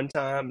overthrew one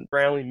time,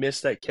 Brownlee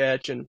missed that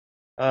catch, and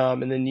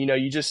then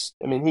his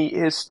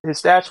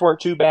stats weren't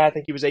too bad. I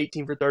think he was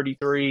 18 for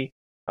 33,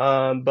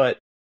 but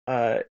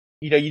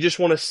you just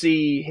want to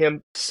see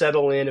him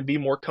settle in and be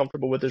more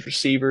comfortable with his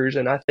receivers.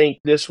 And I think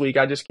this week,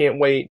 I just can't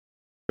wait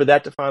for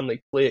that to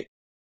finally click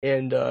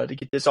and to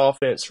get this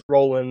offense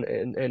rolling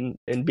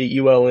and beat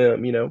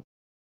ULM,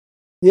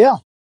 Yeah.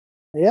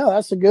 Yeah,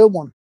 that's a good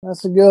one.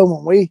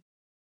 We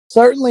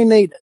certainly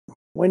need it.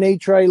 We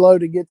need Trey Lowe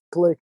to get the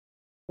click.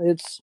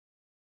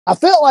 I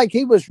felt like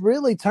he was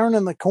really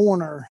turning the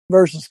corner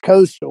versus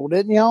Coastal,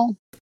 didn't y'all?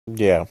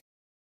 Yeah.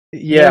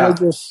 Yeah.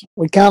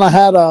 We kind of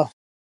had I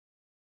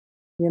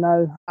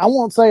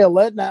won't say a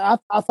letdown.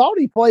 I thought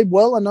he played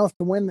well enough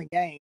to win the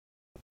game.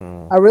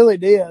 I really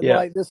did. Yeah.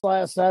 Like this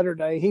last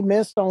Saturday, he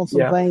missed on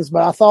some things,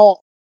 but I thought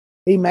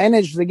he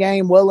managed the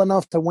game well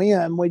enough to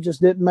win. We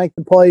just didn't make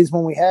the plays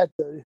when we had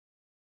to.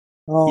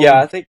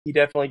 I think he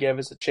definitely gave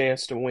us a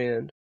chance to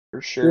win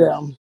for sure.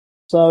 Yeah.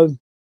 So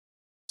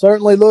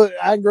certainly,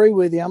 I agree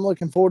with you. I'm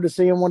looking forward to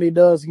seeing what he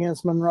does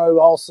against Monroe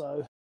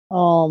also.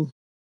 So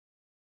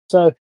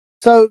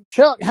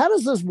Chuck, how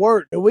does this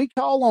work? Do we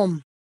call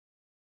them?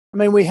 I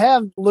mean, we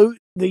have the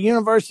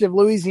University of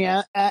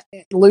Louisiana at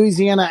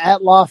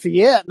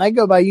Lafayette, and they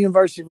go by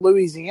University of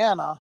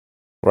Louisiana.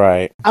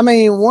 Right. I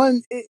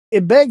mean,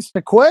 it begs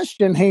the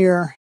question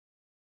here,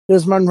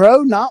 does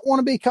Monroe not want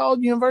to be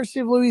called University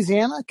of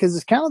Louisiana? Because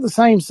it's kind of the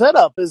same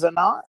setup, is it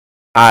not?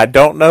 I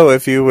don't know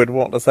if you would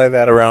want to say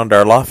that around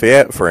our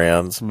Lafayette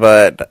friends,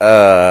 but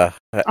I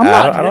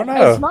don't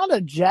know. It's not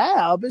a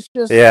jab. It's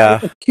just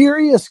a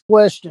curious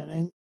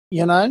question,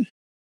 and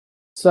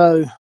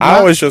So I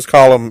always just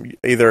call them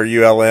either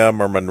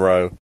ULM or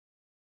Monroe.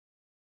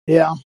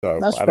 Yeah, so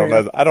I don't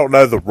know. I don't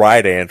know the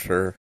right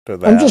answer to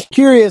that. I'm just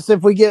curious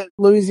if we get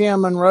Louisiana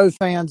Monroe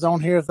fans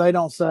on here, if they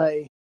don't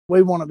say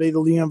we want to be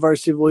the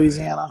University of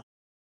Louisiana.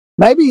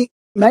 Maybe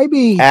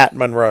at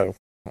Monroe.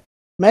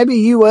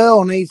 maybe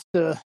UL needs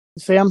to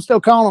see. I'm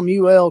still calling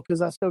them UL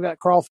because I still got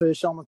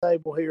crawfish on the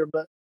table here,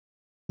 but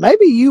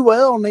maybe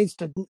UL needs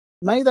to.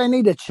 Maybe they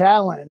need to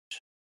challenge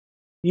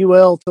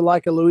UL to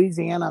like a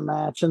Louisiana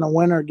match, and the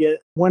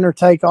winner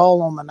take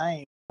all on the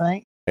name. I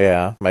think.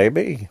 Yeah,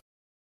 maybe.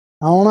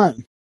 I don't know.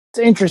 It's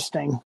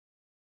interesting.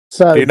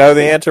 So, do you know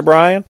the answer,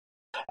 Brian?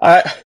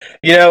 I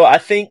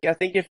think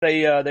if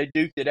they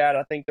duked it out,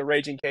 I think the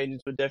Raging Cajuns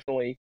would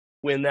definitely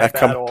win that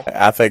battle.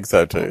 I think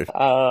so too.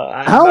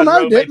 I don't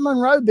know. Didn't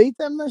Monroe beat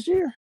them this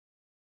year?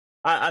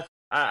 I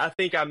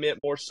think I meant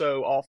more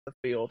so off the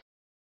field.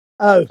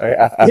 Oh,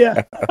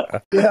 yeah.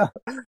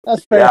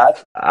 That's fair.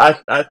 Yeah, I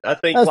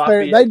think that's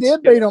fair. They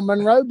did beat them.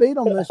 Monroe beat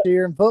them this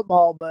year in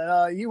football,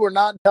 but you were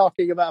not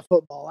talking about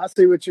football. I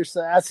see what you're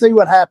saying. I see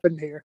what happened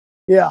here.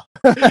 Yeah.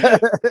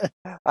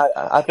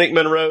 I think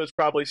Monroe is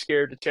probably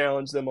scared to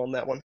challenge them on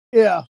that one.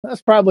 Yeah,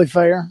 that's probably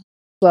fair.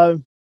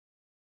 So,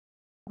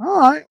 all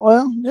right.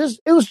 Well,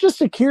 it was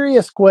just a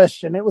curious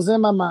question. It was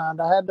in my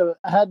mind. I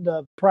had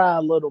to pry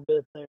a little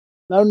bit there.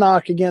 No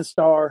knock against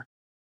our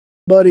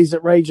buddies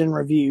at Rage and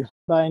Review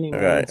by any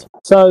means. Right.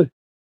 So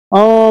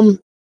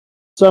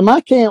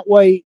my can't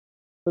wait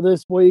for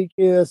this week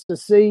is to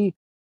see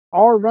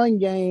our run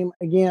game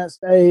against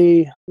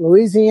a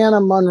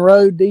Louisiana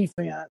Monroe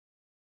defense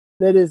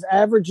that is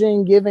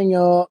giving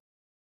up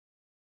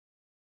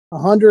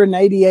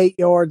 188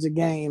 yards a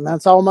game.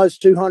 That's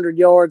almost 200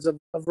 yards of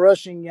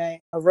rushing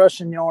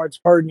yards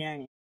per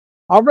game.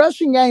 Our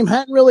rushing game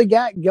hadn't really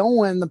got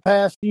going the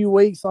past few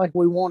weeks like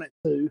we want it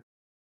to.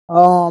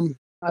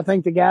 I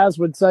think the guys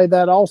would say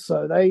that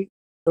also. The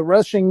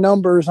rushing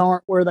numbers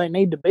aren't where they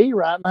need to be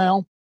right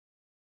now,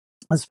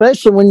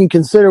 especially when you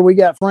consider we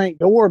got Frank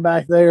Gore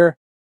back there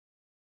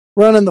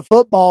running the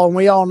football, and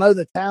we all know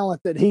the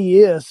talent that he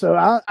is. So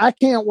I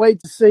can't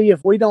wait to see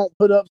if we don't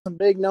put up some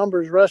big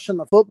numbers rushing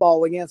the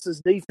football against this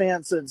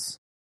defense.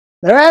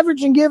 They're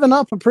averaging giving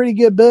up a pretty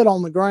good bit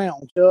on the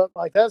ground, Chuck.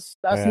 Like that's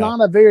not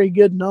a very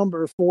good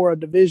number for a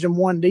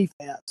Division I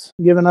defense,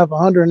 giving up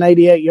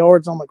 188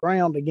 yards on the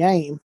ground a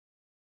game.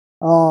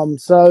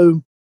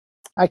 So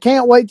I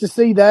can't wait to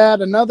see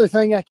that. Another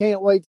thing I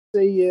can't wait to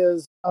see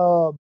is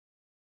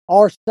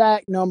our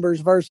sack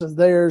numbers versus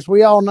theirs.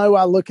 We all know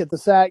I look at the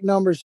sack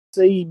numbers to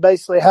see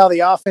basically how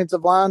the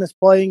offensive line is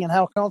playing and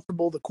how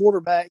comfortable the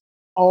quarterbacks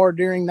are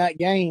during that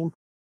game.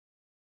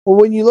 Well,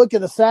 when you look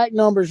at the sack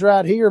numbers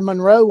right here,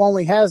 Monroe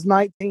only has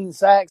 19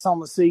 sacks on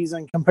the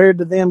season compared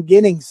to them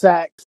getting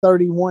sacked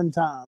 31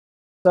 times.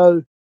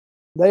 So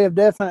they have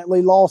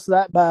definitely lost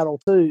that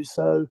battle too.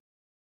 So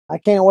I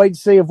can't wait to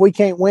see if we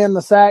can't win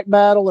the sack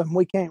battle and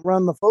we can't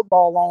run the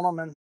football on them.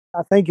 And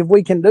I think if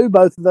we can do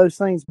both of those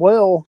things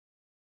well,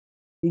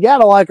 you got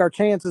to like our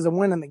chances of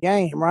winning the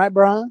game, right,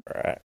 Brian?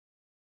 Right.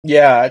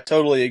 Yeah, I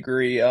totally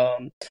agree.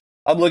 I'm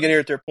looking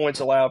here at their points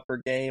allowed per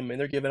game, and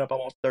they're giving up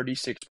almost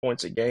 36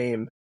 points a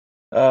game.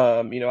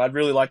 I'd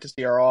really like to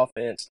see our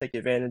offense take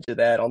advantage of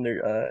that on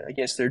their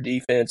against their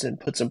defense and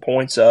put some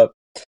points up.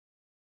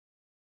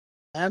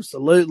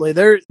 Absolutely.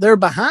 They're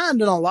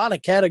behind in a lot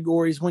of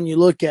categories when you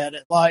look at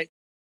it. Like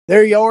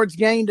their yards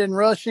gained in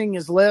rushing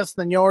is less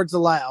than yards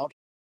allowed.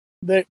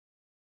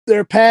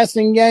 Their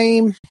passing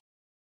game,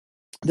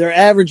 they're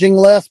averaging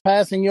less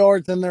passing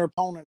yards than their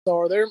opponents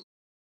are.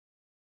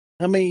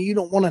 You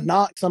don't want to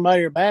knock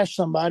somebody or bash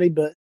somebody,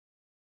 but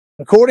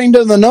according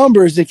to the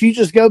numbers, if you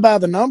just go by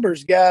the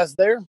numbers, guys,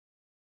 they're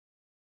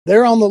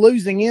on the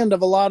losing end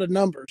of a lot of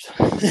numbers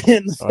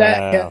in the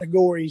stat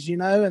categories,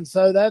 and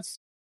so that's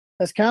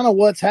kind of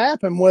what's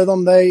happened with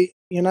them.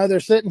 They're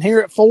sitting here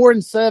at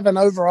 4-7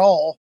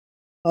 overall,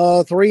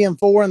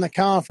 3-4 in the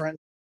conference.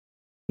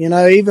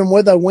 Even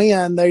with a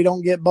win, they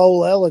don't get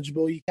bowl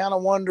eligible. You kind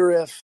of wonder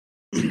if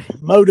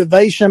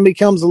motivation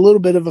becomes a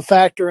little bit of a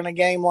factor in a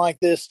game like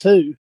this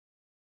too.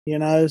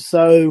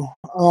 So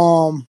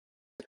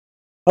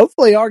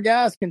hopefully our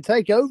guys can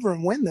take over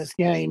and win this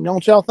game.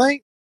 Don't y'all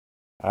think?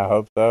 I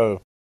hope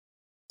so.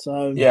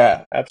 So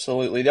yeah,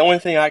 absolutely. The only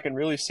thing I can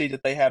really see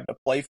that they have to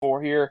play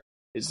for here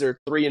is they're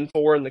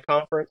 3-4 in the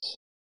conference,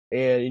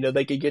 and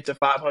they could get to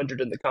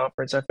 500 in the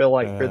conference. I feel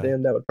like for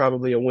them that would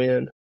probably a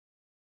win.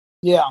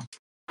 Yeah,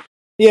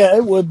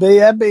 it would be.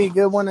 That'd be a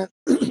good one.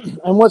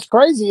 And what's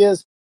crazy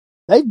is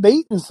they've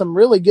beaten some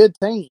really good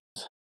teams.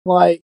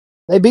 Like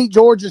they beat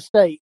Georgia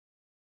State.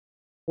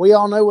 We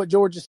all know what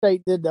Georgia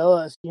State did to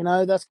us.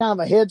 That's kind of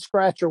a head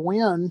scratcher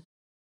win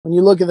when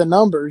you look at the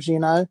numbers.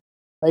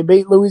 They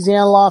beat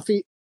Louisiana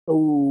Lafayette.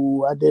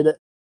 Oh, I did it.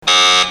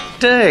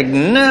 Dang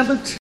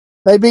nabbit.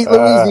 They beat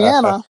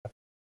Louisiana.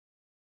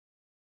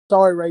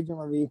 Sorry, Raging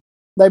Review.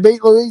 They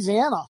beat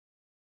Louisiana.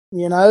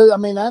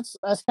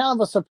 That's kind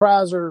of a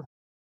surprise or,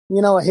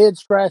 a head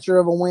scratcher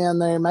of a win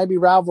there. Maybe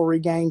rivalry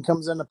game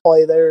comes into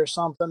play there or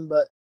something.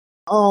 But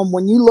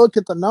when you look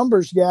at the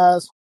numbers,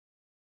 guys,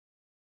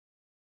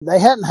 they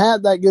hadn't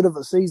had that good of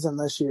a season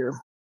this year.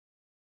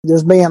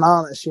 Just being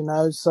honest,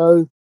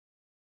 So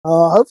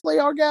hopefully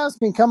our guys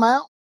can come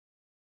out,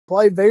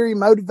 play very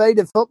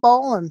motivated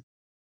football, and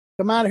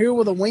come out here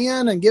with a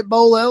win and get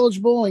bowl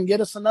eligible and get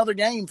us another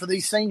game for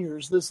these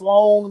seniors, this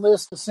long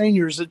list of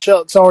seniors that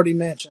Chuck's already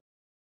mentioned.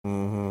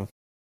 Mm-hmm.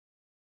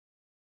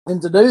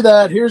 And to do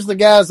that, here's the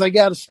guys they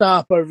got to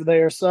stop over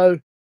there. So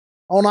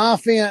on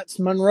offense,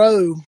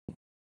 Monroe,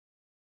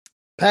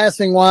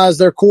 passing wise,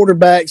 their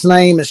quarterback's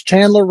name is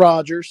Chandler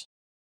Rogers.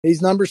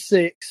 He's number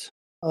 6.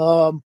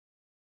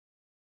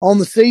 On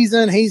the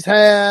season, he's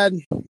had,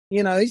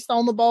 he's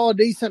thrown the ball a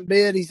decent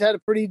bit. He's had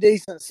a pretty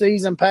decent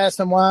season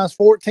passing wise,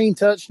 14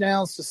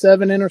 touchdowns to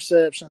 7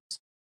 interceptions.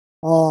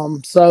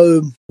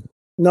 So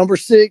number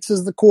 6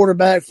 is the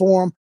quarterback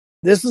for him.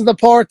 This is the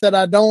part that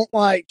I don't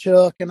like,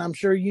 Chuck, and I'm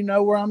sure you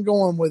know where I'm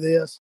going with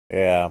this.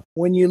 Yeah.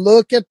 When you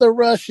look at the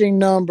rushing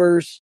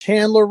numbers,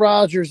 Chandler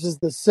Rogers is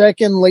the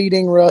second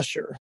leading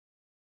rusher.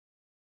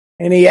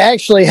 And he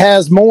actually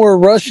has more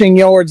rushing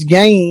yards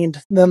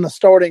gained than the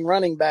starting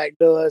running back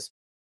does.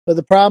 But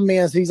the problem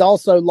is he's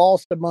also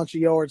lost a bunch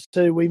of yards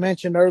too. We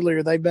mentioned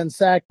earlier they've been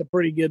sacked a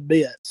pretty good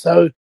bit.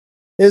 So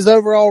his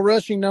overall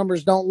rushing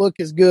numbers don't look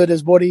as good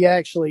as what he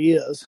actually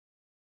is.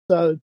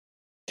 So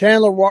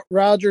Chandler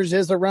Rogers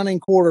is a running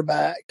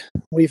quarterback.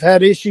 We've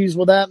had issues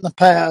with that in the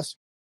past.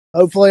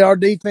 Hopefully our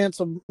defense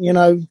will, you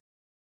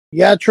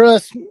got to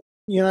trust,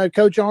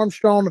 Coach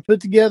Armstrong to put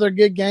together a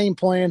good game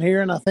plan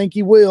here, and I think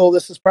he will.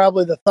 This is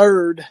probably the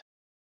third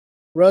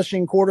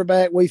rushing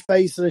quarterback we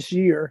face this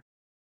year.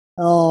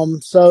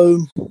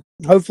 So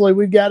hopefully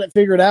we've got it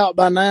figured out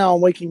by now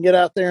and we can get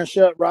out there and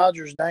shut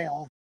Rogers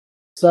down.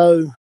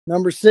 So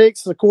number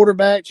 6, the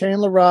quarterback,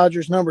 Chandler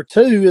Rogers. Number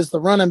 2 is the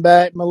running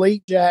back,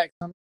 Malik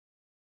Jackson.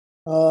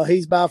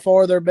 He's by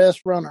far their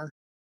best runner.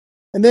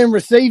 And then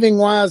receiving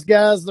wise,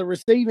 guys, the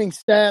receiving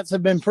stats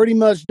have been pretty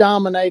much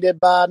dominated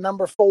by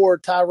number 4,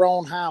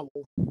 Tyrone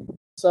Howell.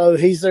 So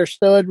he's their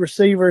stud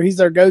receiver. He's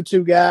their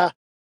go-to guy.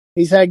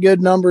 He's had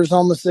good numbers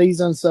on the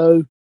season.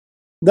 So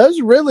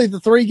those are really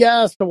the 3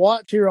 guys to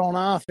watch here on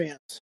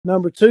offense.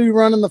 Number 2,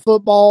 running the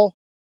football.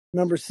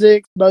 Number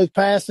 6, both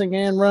passing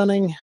and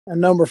running. And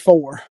number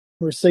 4,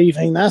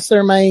 receiving. That's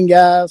their main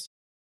guys.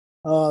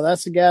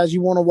 That's the guys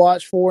you want to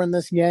watch for in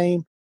this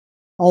game.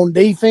 On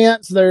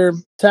defense, their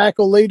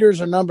tackle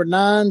leaders are number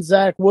 9,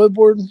 Zach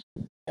Woodward,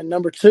 and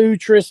number 2,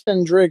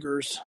 Tristan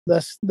Driggers.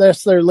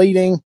 That's their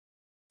leading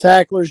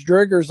tacklers.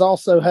 Driggers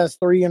also has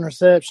 3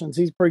 interceptions.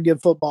 He's a pretty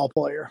good football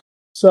player.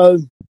 So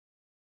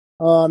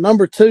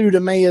number 2 to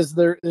me is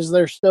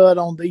their stud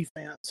on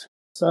defense.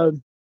 So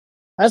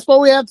that's what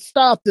we have to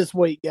stop this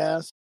week,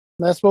 guys.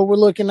 That's what we're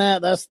looking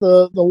at. That's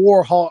the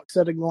Warhawks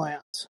at a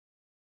glance.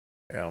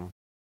 Yeah.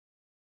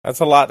 That's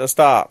a lot to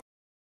stop.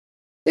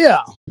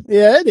 Yeah,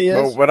 it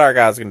is. But our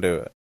guys can do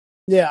it.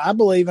 Yeah, I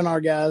believe in our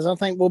guys. I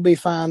think we'll be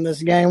fine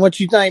this game. What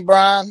you think,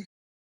 Brian?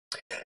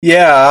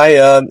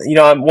 Yeah,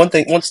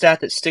 one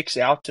stat that sticks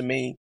out to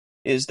me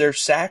is their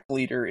sack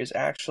leader is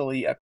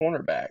actually a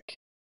cornerback.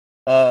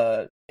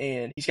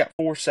 And he's got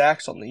 4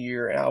 sacks on the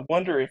year. And I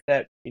wonder if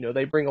that,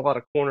 they bring a lot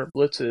of corner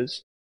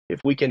blitzes, if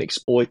we can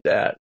exploit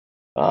that.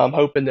 I'm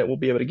hoping that we'll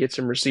be able to get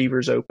some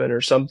receivers open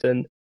or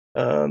something,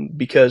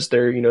 because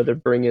they're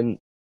bringing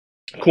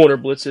corner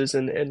blitzes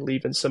and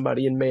leaving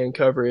somebody in man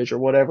coverage or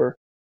whatever.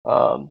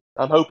 I'm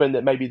hoping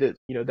that maybe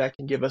that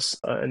can give us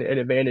an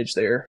advantage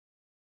there.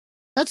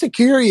 That's a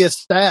curious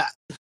stat.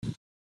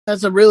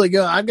 That's a really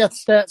good. I've got the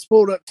stats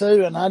pulled up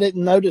too, and I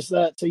didn't notice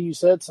that till you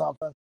said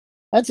something.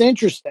 That's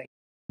interesting.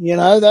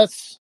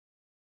 That's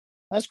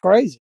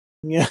crazy.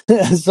 Yeah.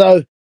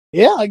 So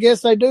yeah, I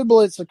guess they do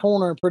blitz the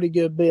corner a pretty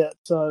good bit.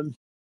 So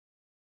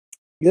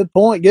good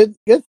point. Good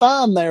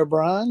find there,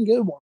 Brian.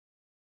 Good one.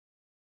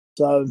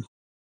 So,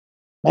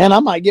 man, I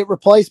might get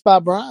replaced by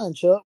Brian,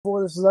 Chuck,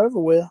 before this is over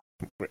with.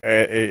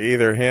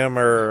 Either him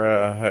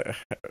or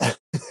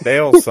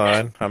Dale's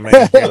son. I mean,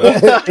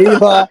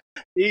 Eli.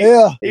 He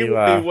would be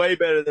way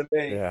better than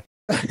me. Yeah.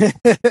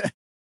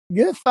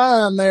 Good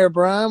find there,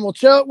 Brian. Well,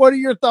 Chuck, what are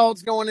your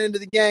thoughts going into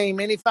the game?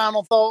 Any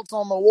final thoughts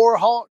on the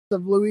Warhawks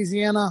of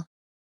Louisiana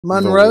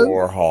Monroe? The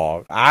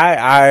Warhawk.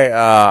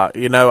 I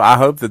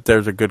hope that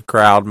there's a good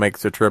crowd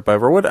makes the trip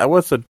over.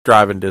 What's the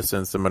driving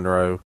distance to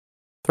Monroe?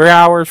 3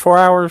 hours, 4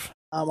 hours?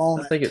 I'm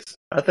on it.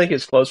 I think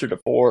it's closer to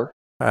 4.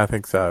 I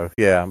think so,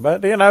 yeah.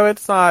 But,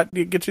 it's not.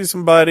 You get you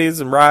some buddies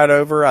and ride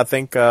over. I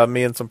think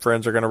me and some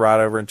friends are going to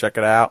ride over and check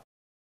it out.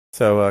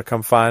 So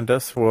come find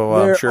us.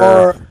 I'm sure.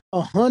 There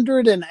are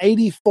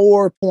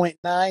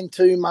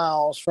 184.92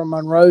 miles from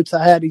Monroe to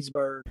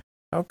Hattiesburg.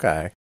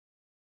 Okay.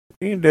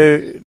 You can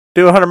do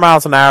 100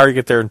 miles an hour. You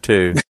get there in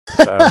 2.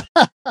 So.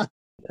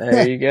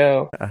 There you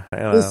go.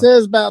 This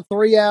says about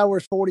 3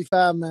 hours,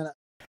 45 minutes.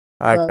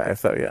 Okay,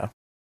 so yeah.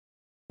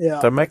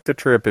 Yeah. So make the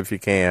trip if you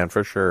can,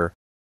 for sure.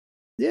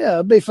 Yeah,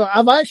 it'd be fun.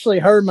 I've actually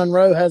heard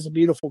Monroe has a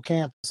beautiful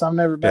campus. I've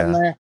never been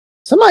there.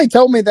 Somebody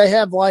told me they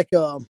have like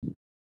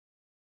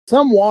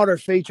some water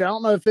feature. I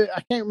don't know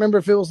I can't remember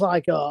if it was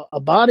like a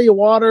body of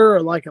water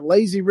or like a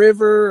lazy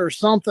river or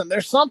something.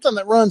 There's something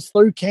that runs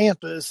through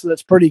campus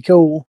that's pretty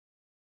cool.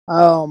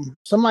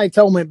 Somebody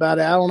told me about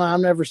it. I don't know. I've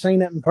never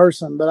seen it in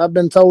person, but I've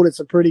been told it's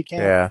a pretty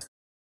campus. Yeah.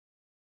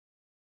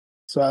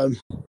 So,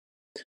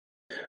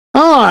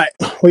 All right.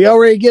 We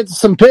already get to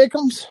some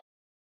pick'ems.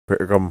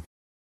 Pick 'em.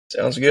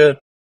 Sounds good.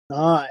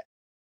 All right.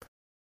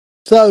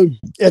 So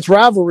it's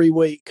rivalry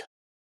week.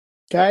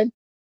 Okay.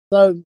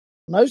 So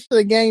most of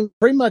the game,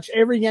 pretty much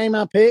every game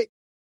I picked,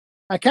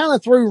 I kind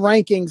of threw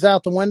rankings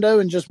out the window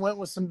and just went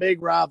with some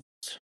big rivals.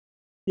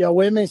 You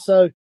with me?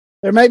 So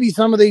there may be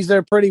some of these that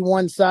are pretty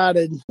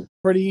one-sided,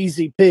 pretty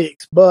easy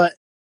picks, but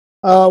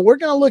we're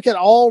going to look at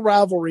all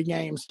rivalry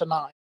games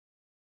tonight.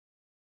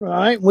 All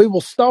right. We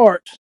will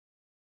start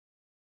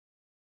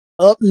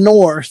up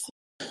north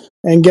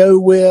and go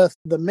with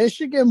the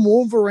Michigan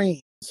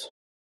Wolverines,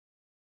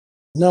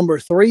 number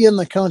 3 in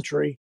the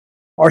country,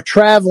 are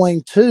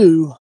traveling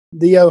to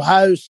the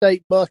Ohio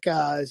State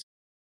Buckeyes,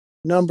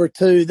 number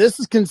 2. This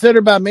is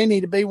considered by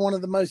many to be one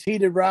of the most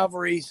heated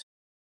rivalries.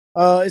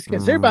 It's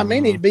considered by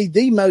many to be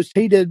the most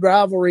heated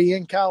rivalry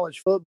in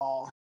college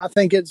football. I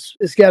think it's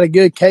got a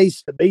good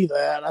case to be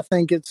that. I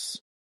think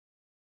it's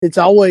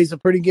always a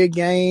pretty good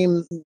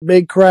game,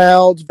 big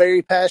crowds,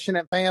 very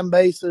passionate fan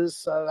bases.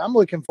 So I'm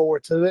looking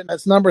forward to it. And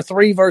it's number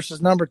 3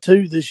 versus number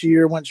 2 this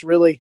year, which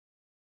really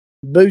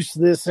boosts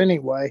this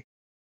anyway.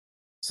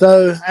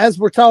 So as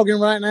we're talking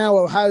right now,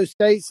 Ohio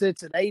State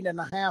sits at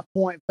 8.5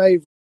 point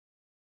favorite.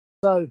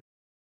 So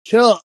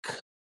Chuck,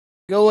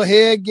 go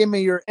ahead, give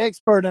me your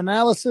expert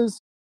analysis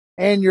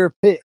and your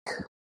pick.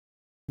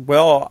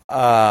 Well,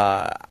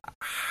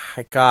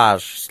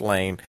 gosh,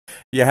 Lane,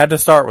 you had to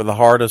start with the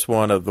hardest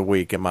one of the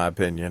week, in my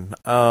opinion.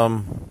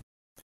 I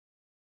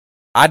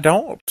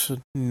don't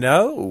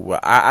know.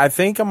 I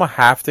think I'm gonna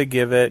have to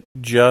give it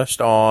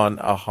just on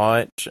a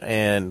hunch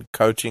and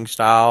coaching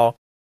style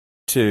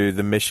to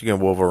the Michigan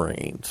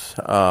Wolverines.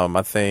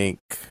 I think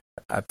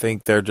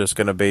they're just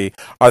gonna be.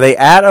 Are they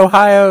at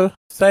Ohio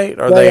State?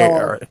 They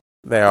are.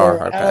 They are.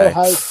 They're Okay. at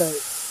Ohio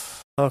State.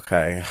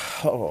 Okay.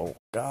 Oh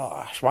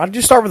gosh. Why did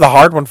you start with the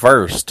hard one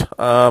first?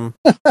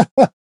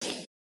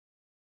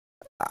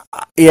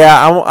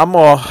 Yeah, I'm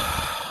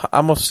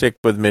gonna stick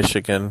with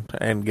Michigan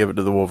and give it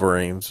to the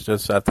Wolverines.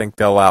 Just I think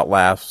they'll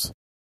outlast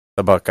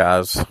the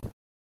Buckeyes.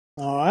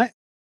 All right.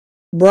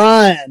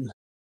 Brian,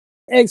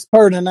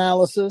 expert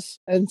analysis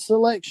and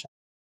selection.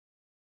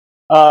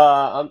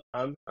 I'm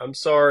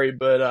sorry,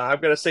 but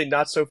I'm gonna say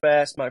not so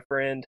fast, my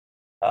friend.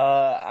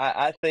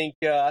 I think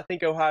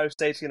Ohio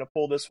State's gonna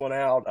pull this one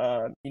out.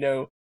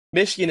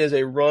 Michigan is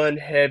a run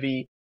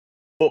heavy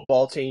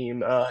football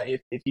team.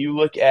 If you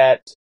look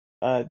at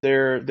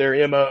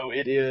their MO,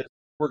 it is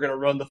we're gonna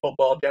run the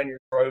football down your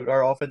throat.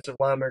 Our offensive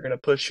linemen are gonna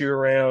push you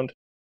around,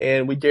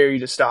 and we dare you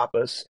to stop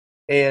us.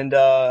 And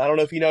I don't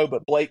know if you know,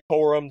 but Blake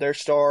Corum, their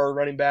star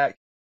running back,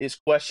 is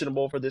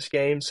questionable for this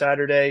game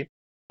Saturday.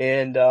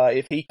 And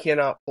if he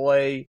cannot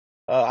play,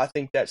 I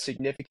think that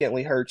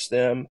significantly hurts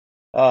them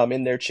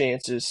in their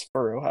chances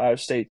for Ohio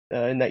State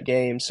in that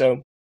game.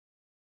 So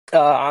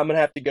I'm going to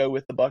have to go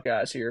with the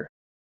Buckeyes here.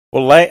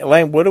 Well,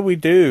 Lane, what do we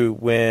do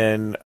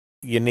when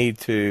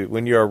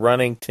you're a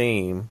running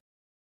team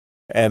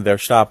and they're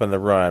stopping the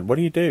run? What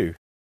do you do?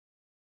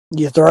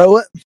 You throw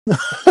it,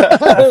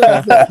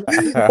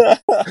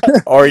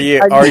 or you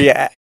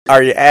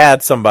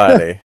add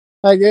somebody.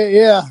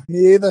 yeah.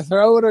 You either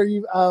throw it or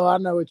you. Oh, I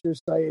know what you're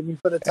saying. You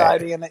put a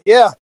tight end in it.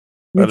 Yeah,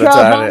 you try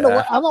to find a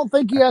way. I don't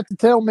think you have to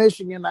tell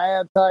Michigan to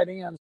add tight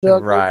ends,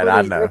 Chuck. Right,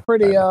 I know. They're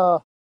pretty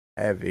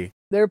heavy.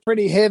 They're a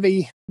pretty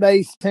heavy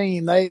base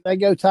team. They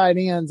go tight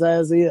ends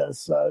as is.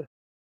 So,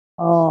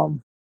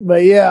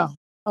 but yeah,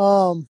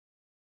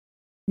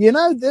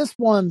 this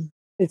one.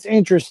 It's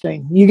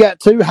interesting. You got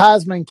 2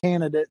 Heisman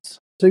candidates,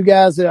 2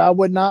 guys that I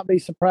would not be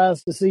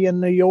surprised to see in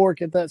New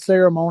York at that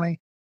ceremony.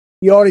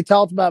 You already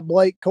talked about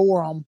Blake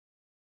Corum.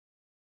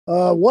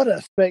 What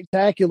a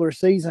spectacular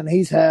season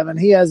he's having.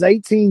 He has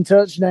 18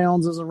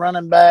 touchdowns as a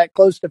running back,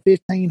 close to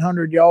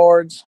 1,500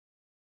 yards.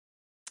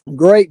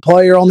 Great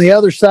player. On the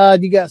other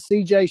side, you got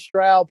C.J.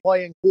 Stroud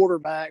playing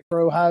quarterback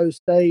for Ohio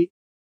State.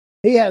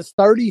 He has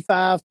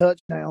 35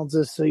 touchdowns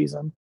this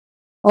season.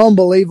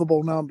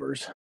 Unbelievable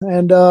numbers.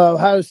 And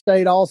Ohio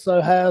State also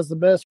has the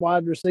best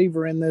wide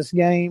receiver in this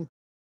game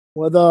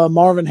with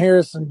Marvin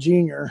Harrison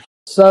Jr.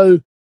 So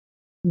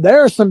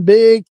there are some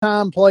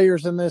big-time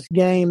players in this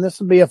game.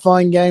 This will be a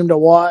fun game to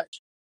watch.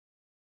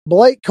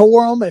 Blake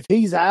Corum, if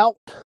he's out,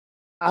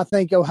 I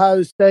think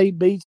Ohio State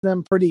beats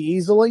them pretty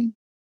easily.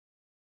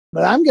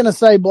 But I'm going to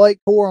say Blake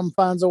Corum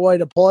finds a way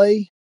to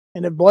play.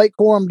 And if Blake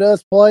Corum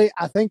does play,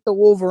 I think the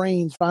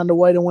Wolverines find a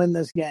way to win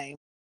this game.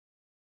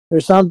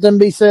 There's something to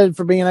be said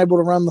for being able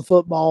to run the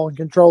football and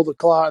control the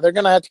clock. They're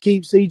going to have to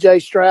keep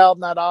C.J. Stroud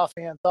and that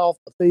offense off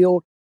the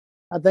field.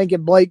 I think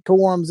if Blake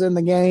Corum's in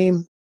the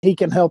game, he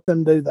can help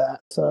them do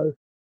that. So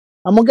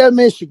I'm going to go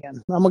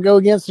Michigan. I'm going to go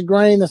against the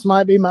grain. This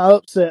might be my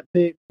upset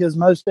pick because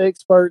most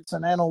experts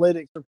and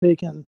analytics are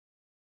picking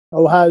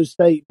Ohio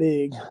State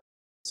big.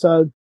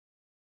 So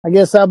I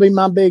guess that'll be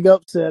my big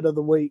upset of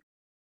the week.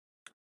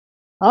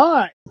 All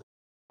right.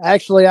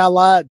 Actually, I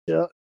lied,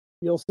 Chuck.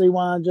 You'll see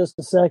why in just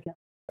a second.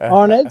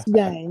 Our next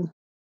game,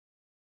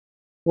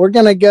 we're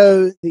going to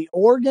go the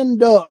Oregon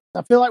Ducks.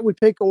 I feel like we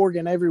pick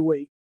Oregon every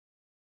week,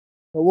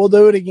 but we'll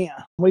do it again.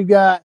 We've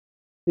got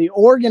the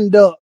Oregon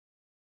Ducks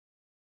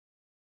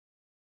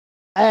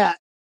at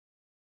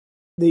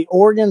the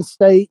Oregon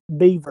State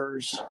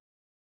Beavers.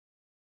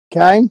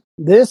 Okay,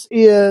 this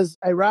is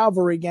a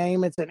rivalry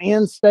game. It's an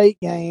in-state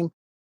game,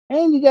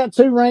 and you got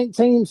two ranked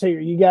teams here.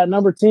 You got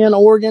number 10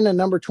 Oregon and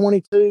number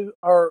 22,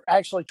 or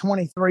actually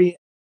 23.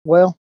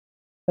 Well,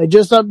 they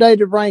just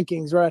updated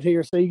rankings right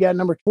here, so you got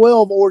number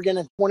 12 Oregon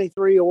and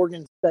 23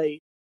 Oregon State.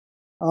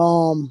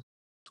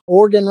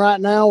 Oregon right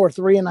now are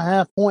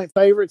 3.5-point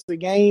favorites. The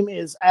game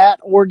is at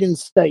Oregon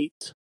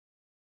State.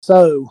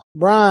 So,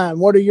 Brian,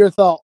 what are your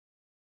thoughts?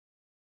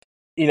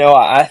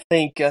 I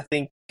think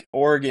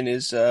Oregon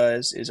is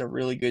a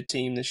really good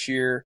team this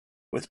year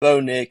with Bo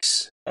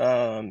Nix,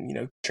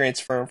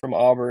 transferring from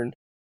Auburn,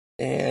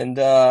 and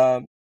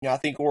I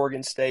think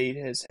Oregon State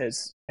has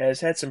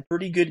had some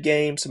pretty good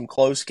games, some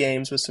close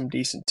games with some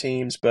decent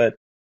teams, but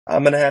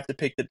I'm gonna have to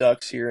pick the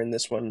Ducks here in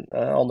this one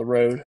on the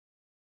road.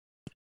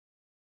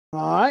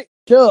 All right,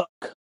 Chuck.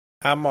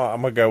 I'm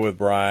gonna go with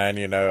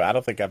Brian. I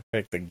don't think I've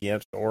picked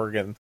against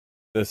Oregon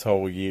this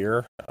whole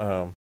year.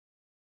 So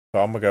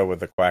I'm gonna go with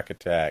the Quack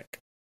Attack.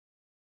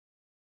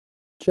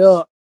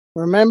 Chuck,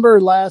 remember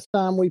last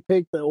time we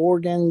picked the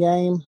Oregon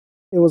game?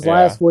 It was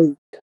last week,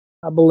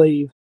 I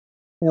believe.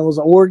 It was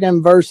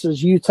Oregon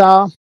versus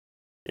Utah.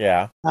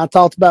 Yeah. I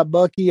talked about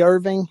Bucky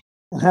Irving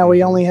and how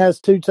he only has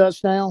 2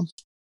 touchdowns.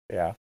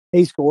 Yeah.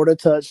 He scored a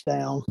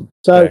touchdown.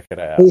 So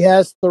he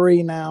has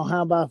 3 now.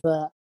 How about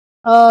that?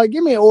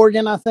 Give me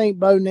Oregon. I think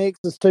Bo Nix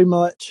is too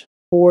much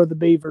for the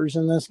Beavers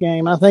in this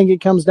game. I think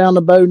it comes down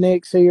to Bo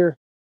Nix here.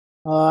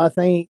 I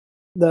think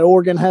that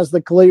Oregon has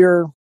the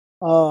clear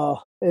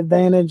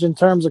advantage in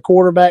terms of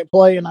quarterback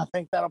play, and I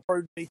think that'll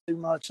prove to be too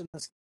much in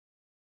this.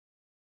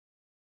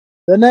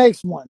 The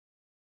next one,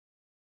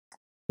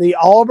 the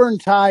Auburn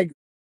Tigers.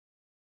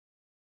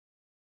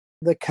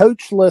 The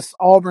coachless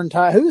Auburn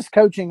Tigers. Who's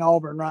coaching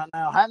Auburn right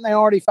now? Hadn't they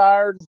already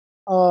fired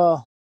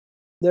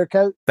their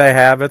coach? They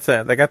have.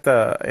 They got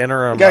the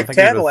interim. They got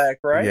Cadillac,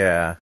 right?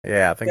 Yeah,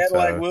 I think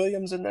Cadillac so.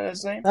 Williams, isn't that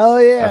his name? Oh,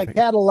 yeah,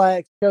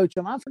 Cadillac coach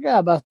him. I forgot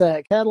about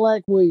that.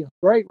 Cadillac Williams,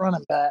 great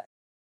running back.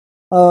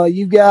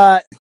 You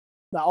got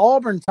the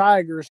Auburn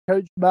Tigers,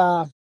 coached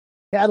by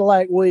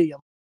Cadillac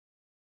Williams,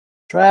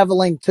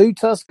 traveling to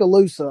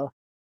Tuscaloosa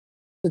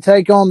to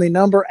take on the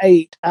number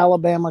 8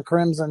 Alabama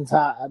Crimson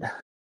Tide.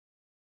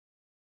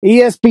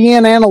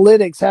 ESPN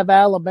Analytics have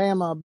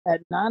Alabama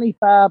at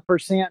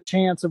 95%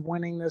 chance of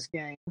winning this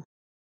game.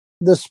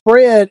 The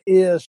spread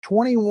is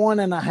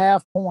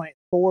 21.5 points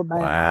for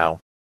Bama.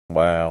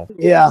 Wow.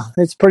 Yeah,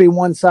 it's pretty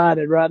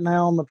one-sided right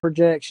now on the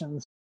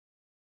projections.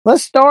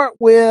 Let's start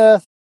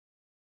with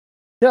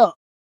Chuck.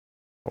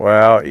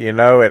 Well,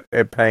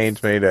 it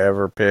pains me to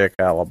ever pick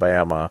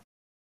Alabama,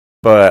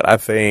 but I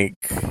think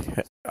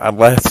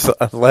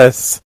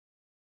unless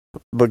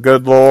the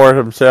good Lord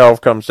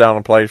himself comes down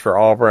and plays for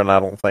Auburn, I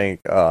don't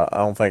think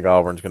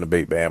Auburn's going to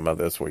beat Bama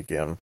this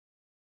weekend.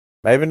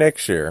 Maybe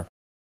next year.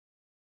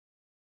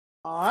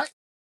 All right,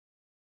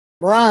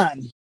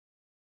 Brian.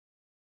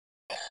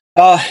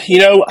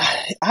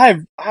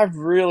 I've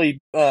really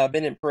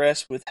been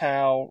impressed with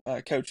how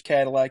Coach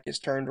Cadillac has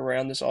turned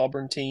around this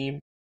Auburn team.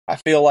 I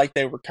feel like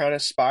they were kind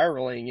of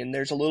spiraling, and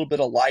there's a little bit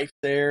of life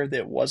there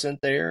that wasn't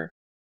there.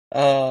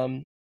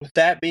 With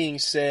that being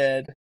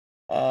said,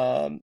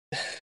 I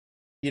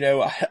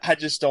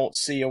just don't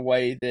see a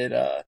way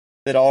that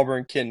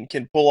Auburn can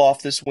pull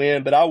off this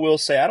win. But I will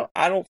say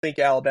I don't think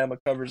Alabama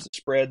covers the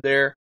spread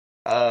there.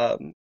 I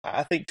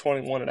think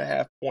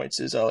 21.5 points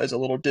is a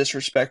little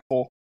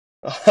disrespectful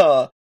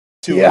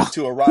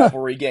to a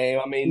rivalry game.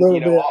 I mean,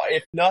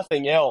 if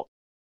nothing else,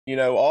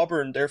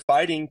 Auburn, they're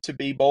fighting to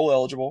be bowl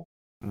eligible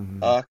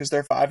because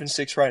they're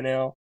 5-6 right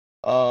now.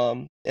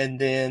 And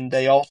then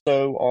they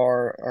also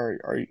are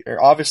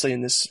obviously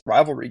in this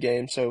rivalry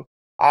game. So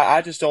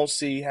I just don't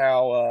see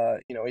how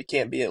it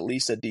can't be at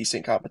least a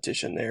decent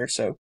competition there.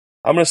 So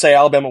I'm going to say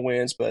Alabama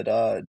wins, but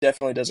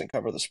definitely doesn't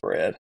cover the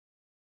spread.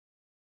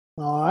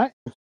 All right,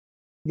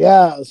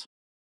 guys.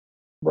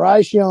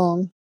 Bryce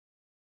Young,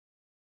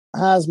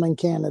 Heisman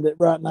candidate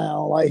right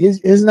now. Like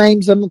his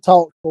name's in the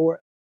talk for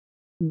it.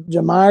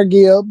 Jahmyr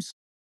Gibbs,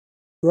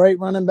 great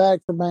running back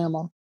for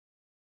Bama.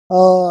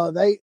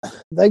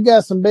 They've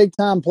got some big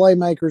time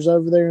playmakers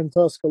over there in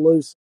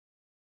Tuscaloosa.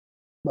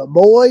 But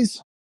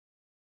boys,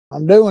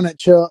 I'm doing it,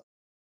 Chuck.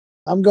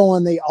 I'm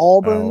going the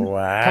Auburn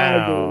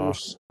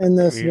Tigers in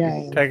this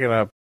game. Taking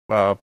a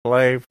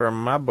play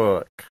from my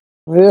book.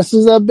 This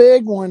is a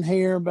big one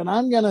here, but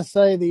I'm going to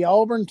say the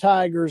Auburn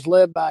Tigers,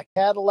 led by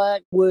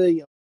Cadillac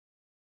Williams,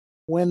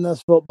 win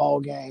this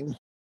football game.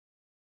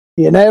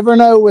 You never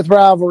know with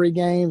rivalry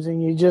games,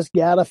 and you just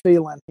got a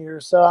feeling here.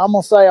 So I'm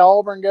going to say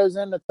Auburn goes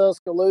into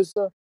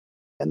Tuscaloosa,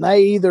 and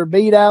they either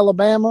beat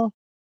Alabama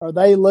or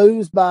they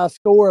lose by a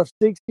score of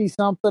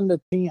 60-something to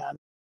 10.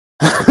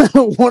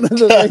 One of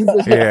the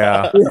things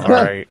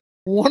right.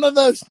 One of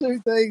those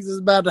two things is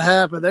about to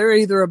happen. They're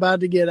either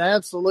about to get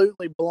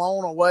absolutely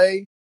blown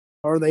away,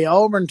 or the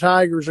Auburn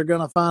Tigers are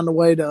going to find a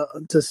way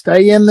to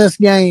stay in this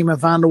game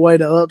and find a way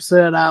to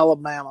upset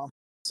Alabama.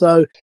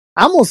 So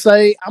I'm gonna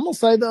say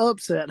the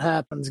upset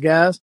happens,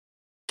 guys.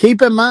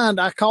 keep in mind,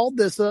 I called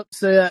this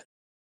upset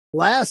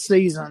last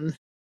season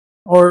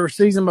or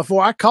season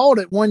before. I called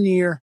it one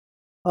year.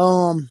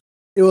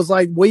 It was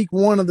like week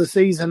 1 of the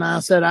season. I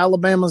said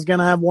Alabama's going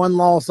to have one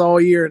loss all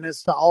year, and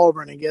it's to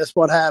Auburn. And guess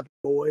what happened,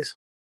 boys?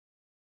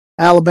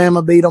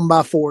 Alabama beat them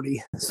by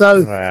 40.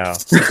 So, Wow.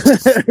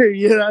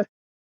 you know,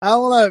 I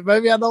don't know.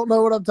 Maybe I don't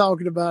know what I'm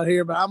talking about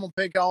here, but I'm going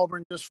to pick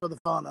Auburn just for the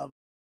fun of it.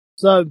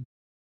 So,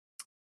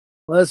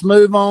 let's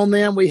move on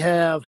then. We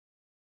have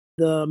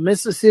the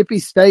Mississippi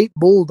State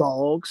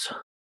Bulldogs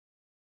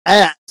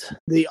at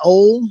the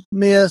Ole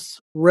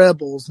Miss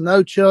Rebels.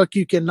 No, Chuck,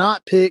 you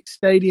cannot pick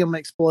Stadium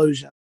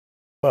Explosion.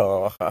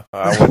 Oh,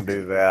 I wouldn't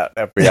do that.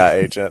 FBI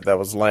agent, that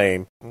was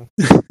lame.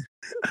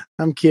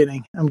 I'm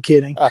kidding.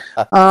 All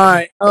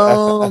right.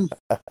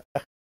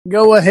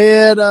 Go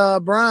ahead,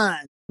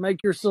 Brian.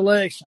 Make your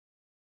selection.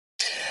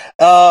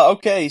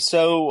 Okay,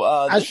 so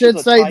I should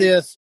say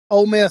this.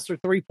 Ole Miss are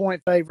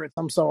 3-point favorites.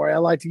 I'm sorry. I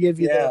like to give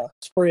you the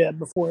spread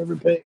before every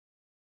pick.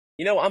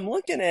 You know, I'm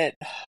looking at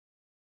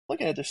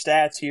their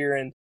stats here,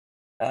 and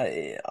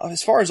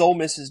as far as Ole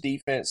Miss's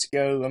defense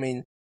go, I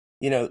mean,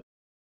 you know,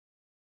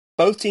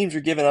 both teams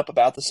are giving up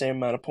about the same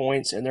amount of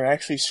points, and they're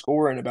actually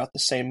scoring about the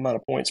same amount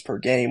of points per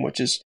game, which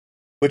is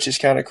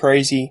kind of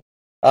crazy.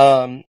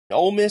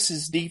 Ole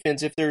Miss's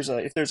defense, if there's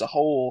a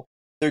hole,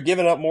 they're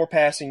giving up more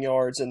passing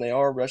yards than they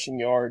are rushing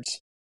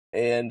yards.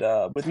 And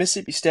with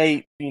Mississippi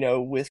State, you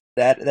know, with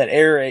that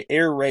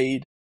air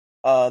raid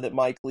that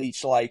Mike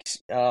Leach likes,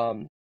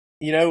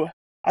 you know,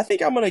 I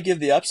think I'm going to give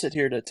the upset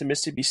here to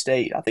Mississippi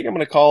State. I think I'm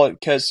going to call it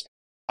because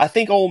I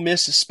think Ole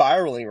Miss is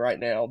spiraling right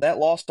now. That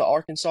loss to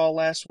Arkansas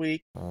last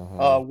week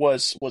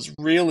was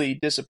really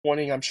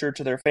disappointing, I'm sure,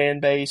 to their fan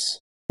base.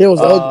 It was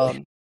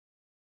ugly.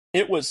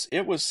 It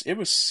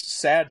was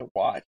sad to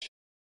watch.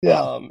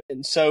 Yeah.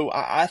 And so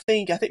I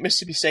think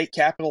Mississippi State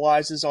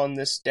capitalizes on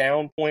this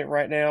down point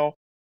right now,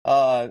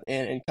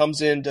 and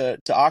comes into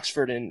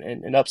Oxford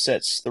and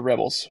upsets the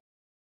Rebels.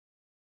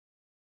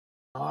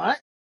 All right,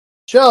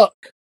 Chuck.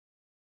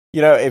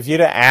 You know, if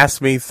you'd have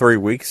asked me 3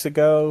 weeks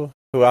ago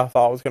who I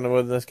thought was going to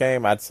win this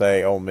game, I'd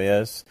say Ole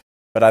Miss.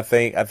 But I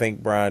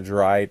think Brian's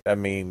right. I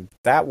mean,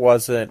 that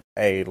wasn't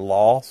a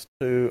loss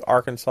to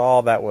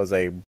Arkansas. That was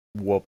a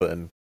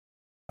whooping.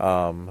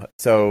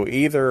 So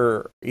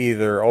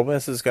either Ole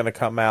Miss is going to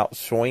come out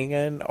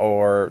swinging,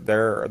 or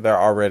they're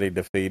already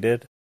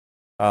defeated.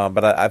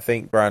 But I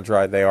think Brian's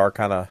right. They are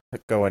kind of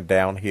going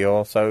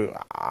downhill. So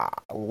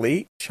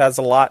Leach has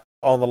a lot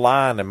on the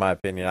line, in my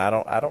opinion. I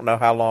don't know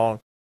how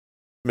long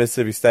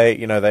Mississippi State.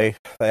 You know, they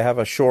have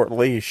a short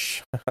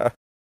leash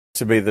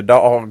to be the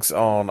dogs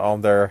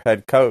on their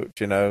head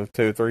coach. You know,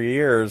 2 or 3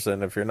 years,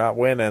 and if you're not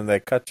winning, they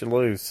cut you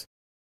loose.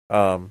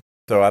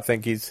 So I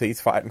think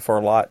he's fighting for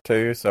a lot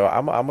too. So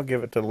I'm gonna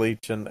give it to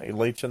Leach and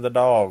the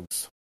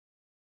Dogs.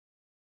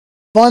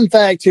 Fun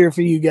fact here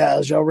for you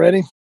guys. Y'all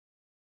ready?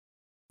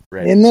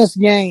 Ready. In this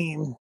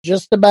game,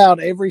 just about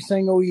every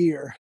single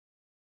year,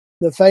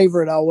 the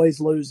favorite always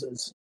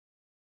loses.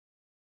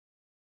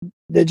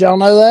 Did y'all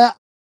know that?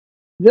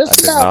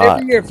 Just about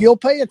every year, if you'll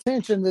pay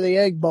attention to the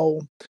Egg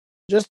Bowl,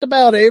 just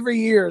about every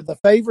year, the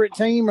favorite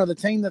team or the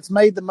team that's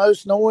made the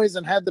most noise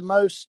and had the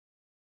most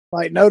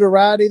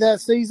notoriety that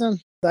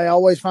season, they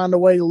always find a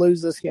way to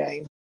lose this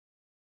game.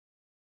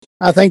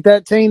 I think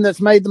that team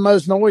that's made the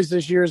most noise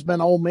this year has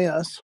been Ole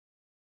Miss.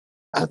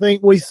 I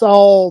think we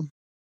saw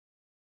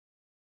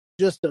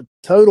just a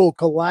total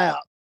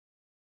collapse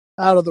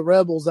out of the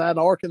Rebels at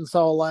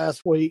Arkansas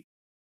last week.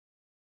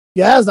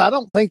 Guys, I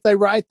don't think they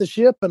right the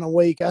ship in a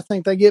week. I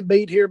think they get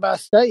beat here by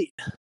State.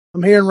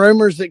 I'm hearing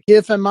rumors that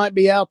Kiffin might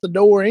be out the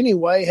door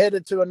anyway,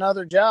 headed to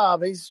another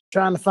job. He's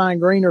trying to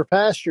find greener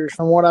pastures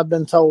from what I've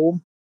been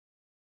told.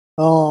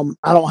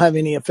 I don't have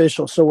any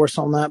official source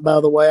on that, by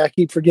the way. I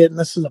keep forgetting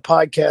this is a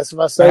podcast. If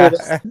I say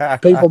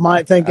it, people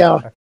might think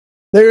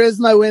there is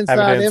no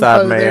inside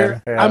info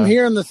there. Yeah. I'm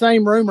hearing the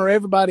same rumor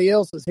everybody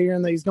else is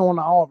hearing that he's going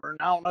to Auburn.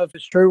 I don't know if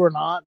it's true or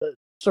not, but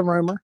it's a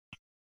rumor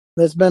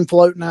that's been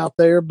floating out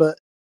there. But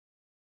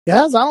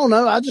guys, I don't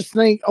know. I just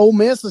think Ole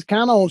Miss is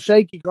kind of on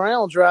shaky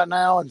grounds right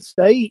now, and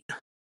State,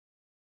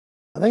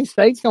 I think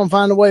State's going to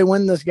find a way to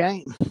win this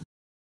game.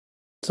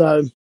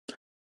 So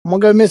I'm going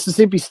to go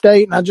Mississippi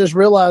State, and I just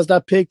realized I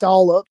picked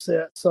all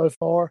upsets so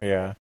far.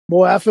 Yeah.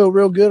 Boy, I feel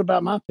real good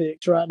about my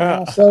picks right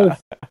now. So,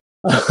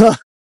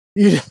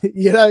 you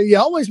know, you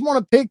always want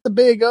to pick the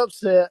big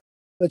upset,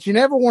 but you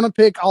never want to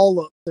pick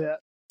all upset.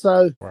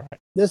 So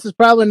This is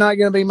probably not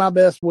going to be my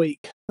best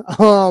week.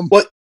 Well,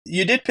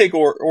 you did pick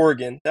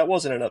Oregon. That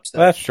wasn't an upset.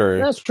 That's true.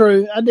 That's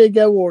true. I did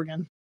go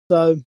Oregon.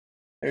 So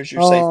there's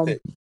your safe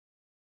pick.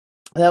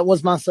 That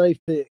was my safe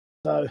pick.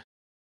 So,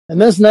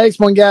 and this next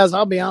one, guys,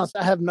 I'll be honest,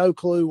 I have no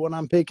clue what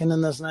I'm picking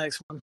in this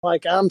next one.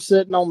 Like, I'm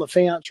sitting on the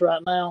fence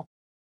right now.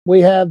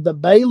 We have the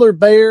Baylor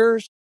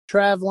Bears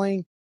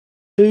traveling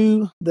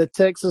to the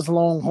Texas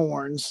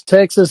Longhorns.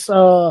 Texas,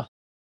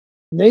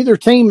 neither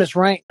team is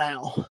ranked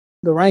now.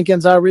 The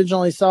rankings I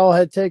originally saw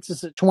had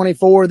Texas at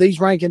 24. These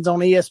rankings on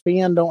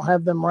ESPN don't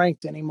have them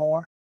ranked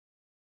anymore.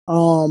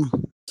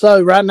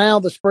 So right now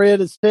the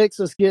spread is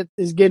Texas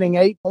is getting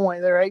 8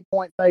 point. They're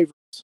 8-point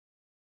favorites.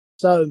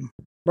 So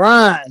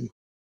Brian,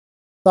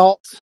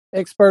 thoughts,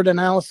 expert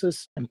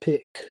analysis, and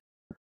pick.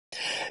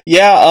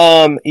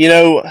 Yeah,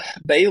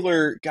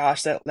 Baylor,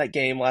 gosh, that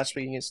game last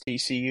week against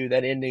TCU,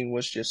 that ending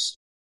was just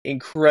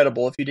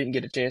incredible if you didn't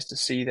get a chance to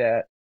see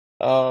that.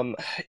 Um,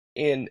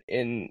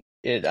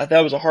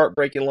 that was a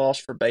heartbreaking loss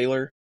for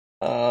Baylor.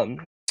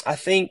 I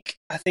think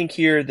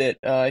here that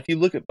if you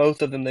look at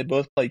both of them, they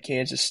both played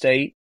Kansas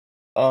State,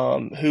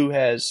 who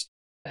has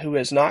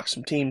knocked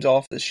some teams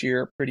off this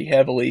year pretty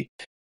heavily.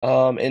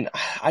 And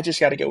I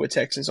just got to go with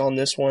Texas on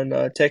this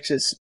one.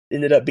 Texas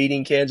ended up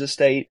beating Kansas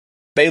State.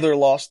 Baylor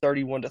lost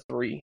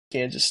 31-3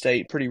 Kansas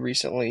State pretty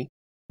recently.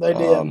 They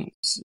did.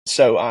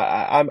 So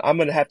I'm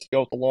going to have to go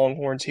with the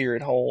Longhorns here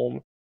at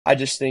home. I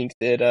just think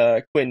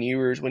that Quentin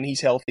Ewers, when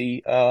he's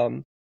healthy,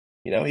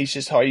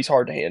 he's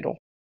hard to handle.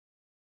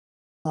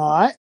 All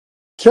right,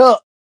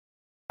 Chuck.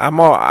 I'm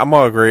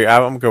gonna agree.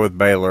 I'm gonna go with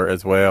Baylor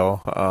as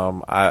well.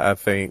 I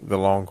think the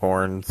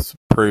Longhorns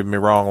proved me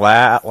wrong.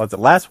 Was it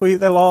last week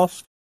they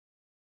lost?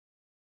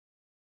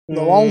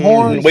 The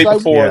Longhorns. The week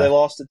before, Yeah. They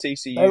lost to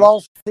TCU. They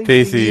lost to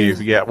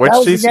TCU, yeah. Which That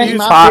was the TCU's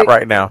game I hot picked.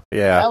 right now.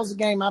 Yeah. That was the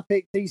game I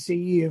picked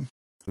TCU.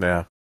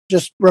 Yeah.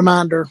 Just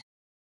reminder.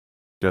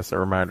 Just a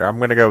reminder. I'm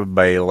gonna go with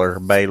Baylor.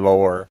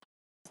 Baylor.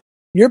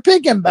 You're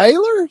picking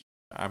Baylor?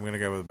 I'm gonna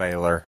go with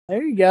Baylor.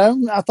 There you go.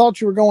 I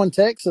thought you were going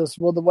Texas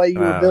with the way you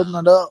were building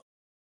it up.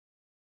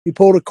 You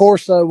pulled a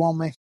Corso on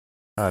me.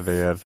 I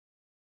did.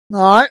 All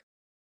right.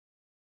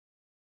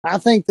 I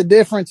think the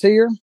difference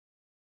here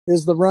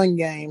is the run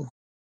game.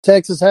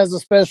 Texas has a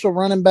special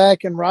running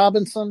back in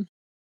Robinson.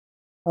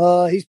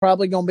 He's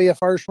probably going to be a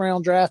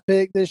first-round draft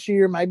pick this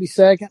year, maybe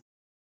second.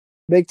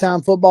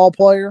 Big-time football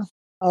player.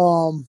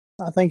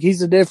 I think he's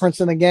the difference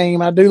in the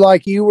game. I do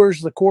like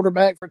Ewers, the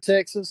quarterback for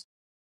Texas.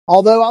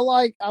 Although I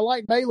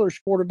like Baylor's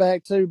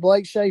quarterback too.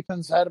 Blake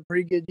Shapen's had a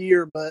pretty good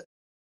year, but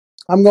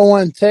I'm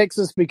going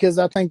Texas because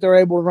I think they're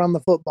able to run the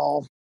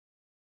football.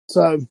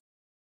 So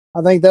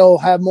I think they'll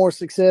have more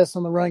success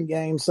in the run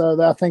game. So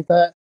I think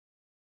that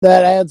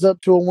adds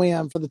up to a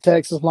win for the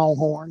Texas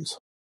Longhorns.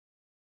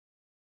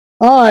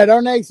 All right,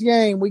 our next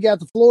game, we got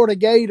the Florida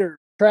Gators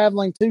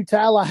traveling to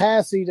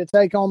Tallahassee to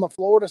take on the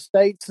Florida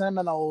State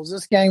Seminoles.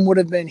 This game would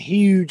have been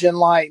huge in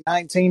like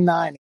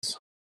 1990s.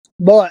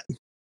 But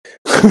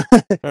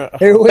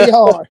here we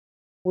are.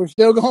 We're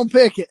still going to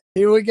pick it.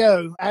 Here we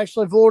go.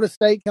 Actually, Florida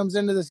State comes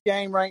into this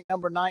game ranked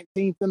number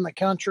 19th in the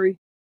country.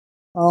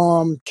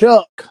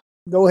 Chuck,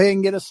 go ahead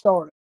and get us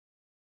started.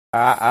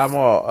 I'm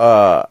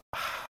a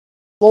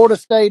Florida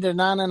State are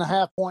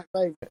 9.5-point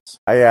favorites.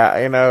 yeah,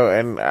 and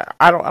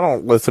I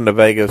don't listen to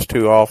Vegas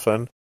too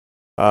often,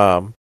 but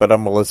I'm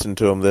gonna listen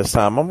to them this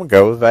time. I'm gonna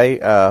go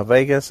with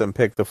Vegas and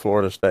pick the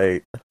Florida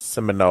State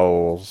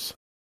Seminoles,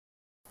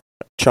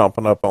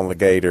 chomping up on the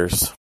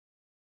Gators.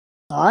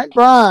 All right,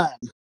 Brian.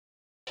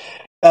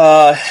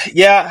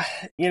 Yeah,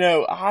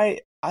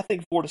 I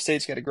think Florida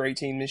State's got a great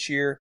team this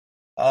year.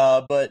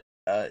 But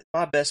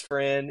my best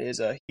friend is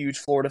a huge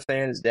Florida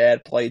fan. His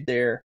dad played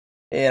there,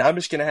 and I'm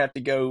just gonna have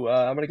to go.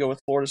 I'm gonna go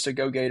with Florida State.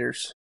 Go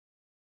Gators.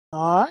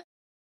 All right,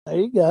 there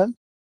you go.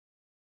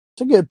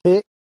 It's a good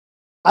pick.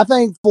 I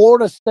think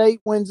Florida State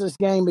wins this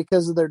game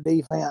because of their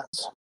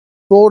defense.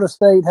 Florida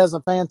State has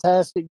a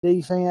fantastic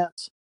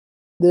defense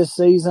this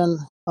season.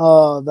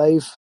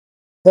 They've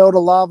held a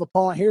lot of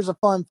opponents. Here's a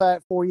fun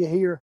fact for you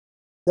here.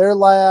 Their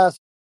last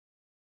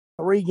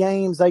 3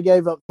 games, they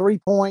gave up 3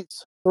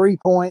 points, 3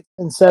 points,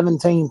 and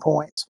 17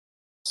 points.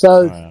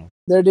 So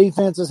their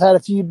defense has had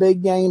a few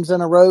big games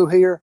in a row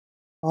here.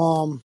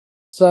 So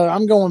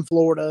I'm going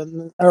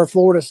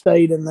Florida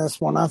State in this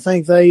one. I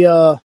think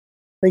the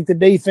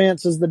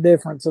defense is the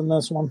difference in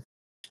this one.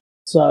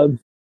 So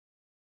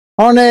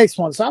our next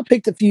one. So I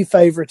picked a few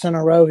favorites in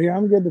a row here.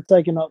 I'm good to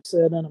take an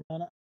upset in a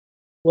minute.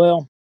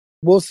 Well,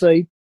 we'll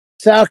see.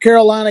 South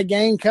Carolina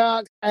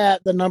Gamecocks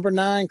at the number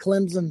 9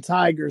 Clemson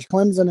Tigers.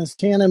 Clemson is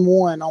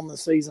 10-1 on the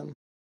season.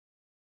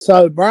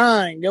 So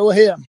Brian, go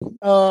ahead.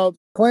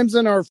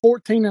 Clemson are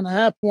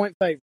 14.5-point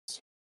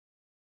favorites.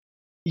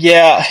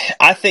 Yeah,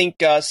 I think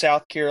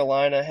South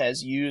Carolina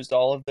has used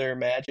all of their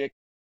magic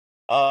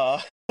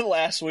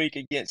last week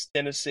against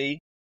Tennessee.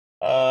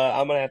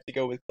 I'm going to have to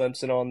go with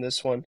Clemson on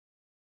this one.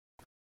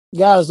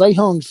 Guys, they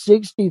hung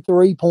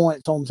 63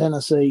 points on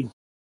Tennessee.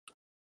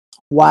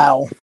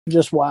 Wow.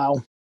 Just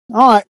wow.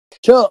 All right,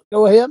 Chuck,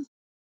 go ahead.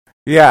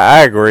 Yeah,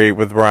 I agree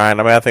with Brian.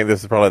 I think this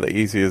is probably the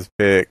easiest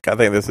pick. I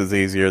think this is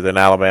easier than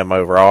Alabama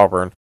over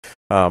Auburn.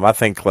 I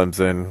think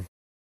Clemson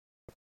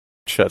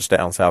shuts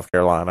down South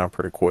Carolina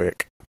pretty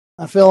quick.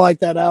 I feel like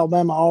that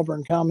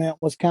Alabama-Auburn comment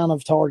was kind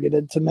of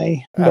targeted to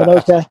me,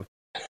 but okay.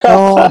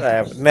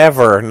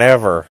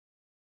 Never.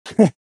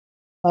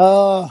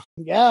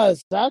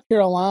 Guys, South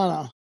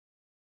Carolina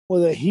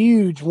with a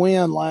huge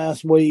win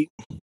last week.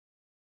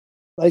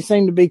 They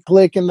seem to be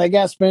clicking. They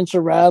got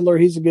Spencer Rattler.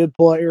 He's a good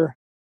player.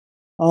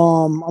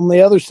 On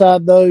the other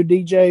side, though,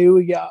 DJ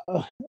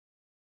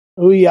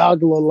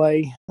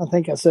Uiagalelei, I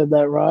think I said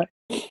that right.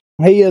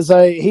 He's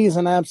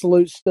an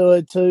absolute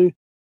stud too.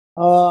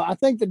 I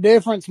think the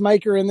difference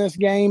maker in this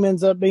game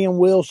ends up being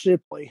Will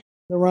Shipley,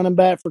 the running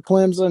back for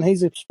Clemson.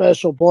 He's a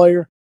special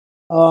player.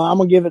 I'm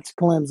going to give it to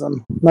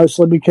Clemson,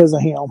 mostly because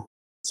of him.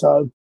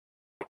 So,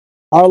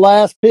 our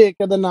last pick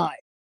of the night.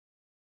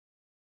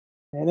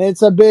 And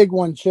it's a big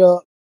one,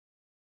 Chuck.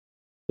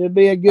 Should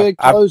be a good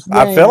close game.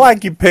 I feel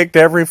like you picked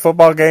every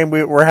football game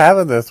we're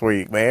having this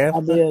week, man. I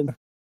did.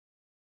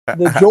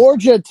 The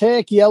Georgia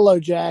Tech Yellow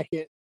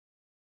Jacket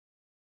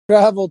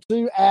traveled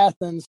to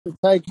Athens to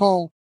take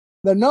on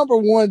the number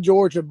 1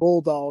 Georgia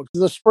Bulldogs.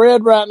 The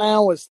spread right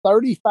now is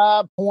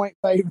 35-point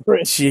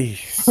favorite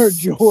for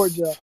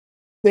Georgia.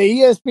 The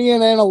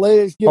ESPN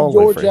analytics give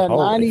Georgia a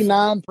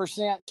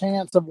 99%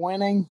 chance of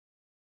winning.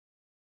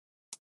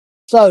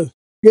 So,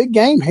 good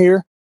game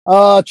here.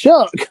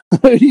 Chuck,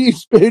 who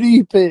do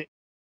you pick?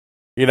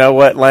 You know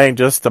what, Lane?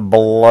 Just to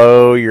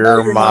blow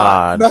your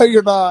mind. No,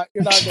 you're not.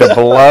 You're not to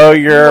blow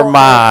your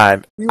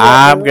mind,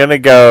 I'm going to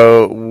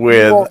go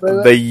with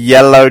the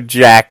Yellow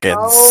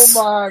Jackets.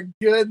 Oh, my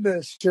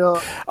goodness,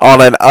 Chuck.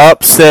 On an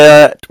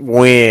upset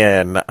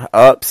win.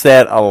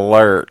 Upset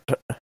alert.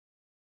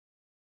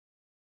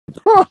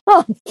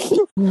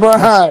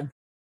 Brian,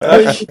 who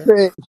do you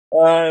pick?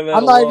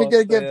 I'm not even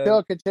going to give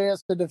Chuck a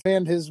chance to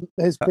defend his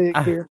pick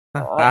here.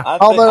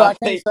 Although I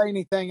can't say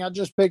anything. I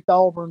just picked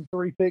Auburn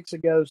 3 picks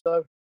ago.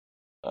 So.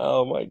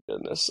 Oh, my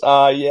goodness.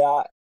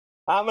 Yeah,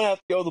 I'm going to have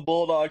to go with the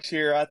Bulldogs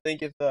here. I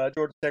think if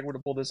Georgia Tech were to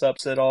pull this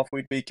upset off,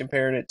 we'd be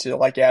comparing it to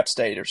like App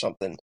State or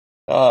something.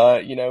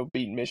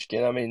 Beating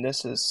Michigan. I mean,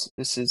 this is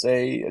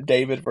a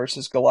David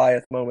versus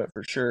Goliath moment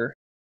for sure.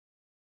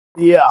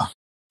 Yeah,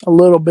 a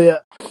little bit.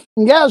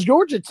 And guys,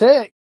 Georgia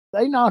Tech,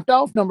 they knocked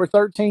off number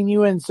 13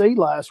 UNC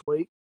last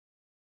week.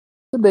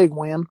 It's a big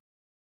win.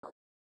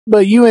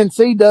 But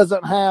UNC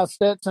doesn't have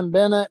Stetson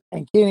Bennett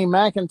and Kenny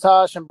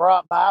McIntosh and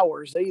Brock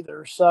Bowers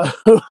either. So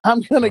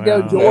I'm going to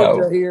go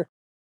Georgia here.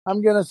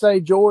 I'm going to say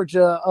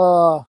Georgia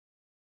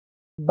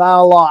by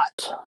a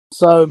lot.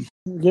 So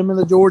give me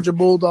the Georgia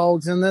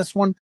Bulldogs in this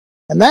one.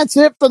 And that's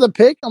it for the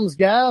pick'ems,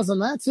 guys.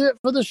 And that's it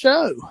for the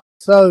show.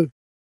 So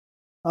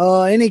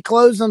any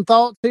closing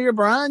thoughts here,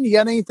 Brian? You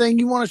got anything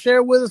you want to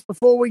share with us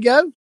before we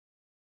go?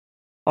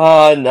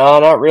 No,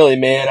 not really,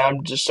 man.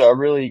 I'm just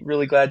really,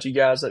 really glad you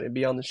guys let me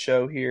be on the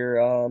show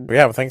here.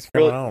 Thanks for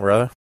coming on,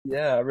 brother.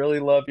 Yeah, I really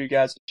love you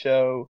guys'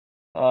 show.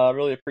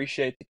 Really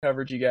appreciate the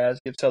coverage you guys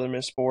give Southern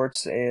Miss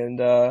sports, and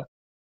I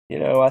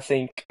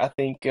think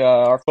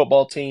our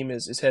football team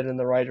is headed in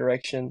the right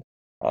direction.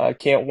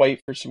 Can't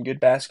wait for some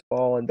good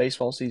basketball and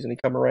baseball season to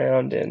come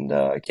around, and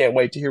I can't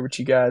wait to hear what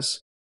you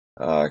guys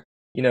come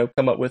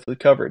up with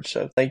coverage.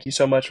 So thank you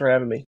so much for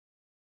having me.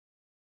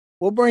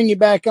 We'll bring you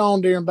back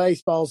on during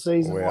baseball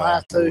season. We'll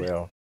have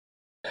to.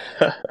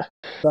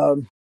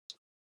 So,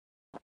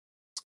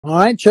 all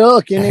right,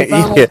 Chuck. Any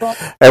final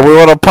thoughts? And we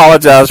want to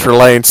apologize for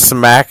Lane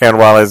smacking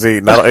while he's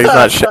eating.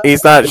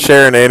 He's not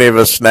sharing any of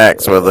his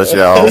snacks with us,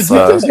 y'all. Did you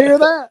just hear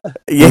that?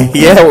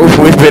 Yeah,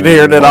 we've been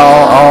hearing it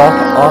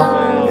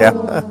all. Yeah.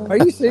 Are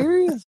you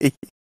serious?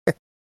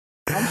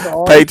 I'm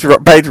sorry.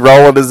 Paige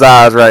rolling his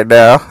eyes right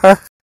now.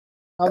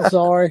 I'm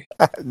sorry.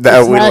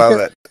 No, we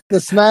love it.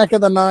 The snack of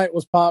the night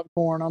was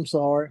popcorn. I'm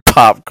sorry.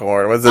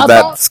 Popcorn. Was it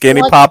that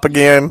skinny pop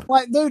again?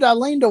 Dude, I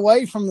leaned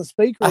away from the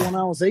speaker when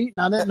I was eating.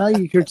 I didn't know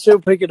you could still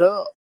pick it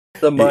up.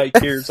 The mic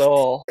hears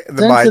all.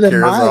 The mic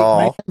hears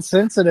all. Man.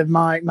 Sensitive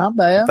mic. Not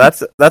bad.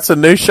 That's a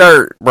new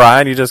shirt,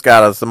 Brian. You just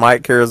got us. The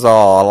mic hears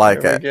all. I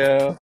like it.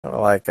 Go. I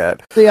like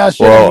it. See, I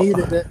should have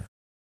needed it.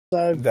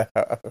 So,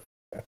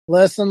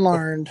 lesson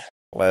learned.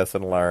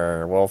 Lesson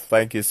learned. Well,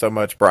 thank you so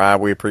much, Brian.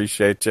 We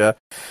appreciate you.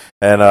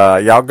 And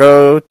y'all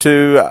go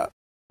to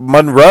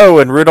Monroe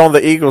and root on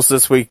the Eagles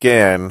this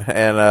weekend.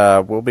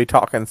 And we'll be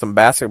talking some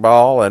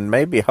basketball and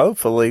maybe,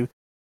 hopefully,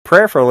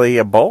 prayerfully,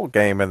 a bowl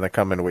game in the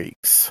coming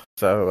weeks.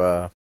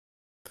 So,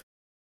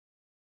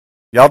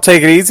 y'all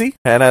take it easy.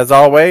 And as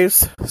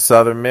always,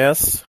 Southern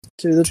Miss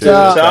to the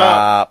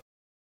top.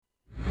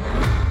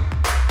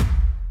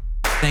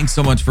 Thanks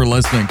so much for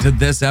listening to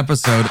this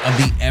episode of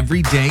the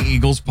Everyday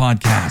Eagles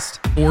podcast.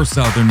 For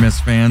Southern Miss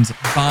fans,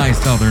 by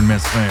Southern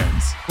Miss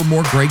fans. For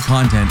more great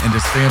content and to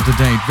stay up to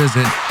date,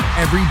 visit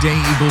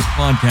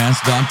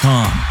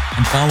everydayeaglespodcast.com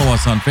and follow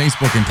us on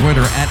Facebook and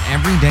Twitter at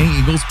Everyday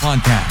Eagles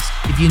Podcast.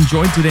 If you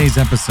enjoyed today's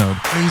episode,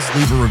 please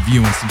leave a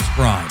review and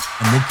subscribe,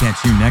 and we'll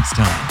catch you next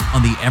time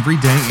on the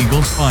Everyday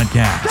Eagles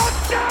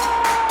podcast.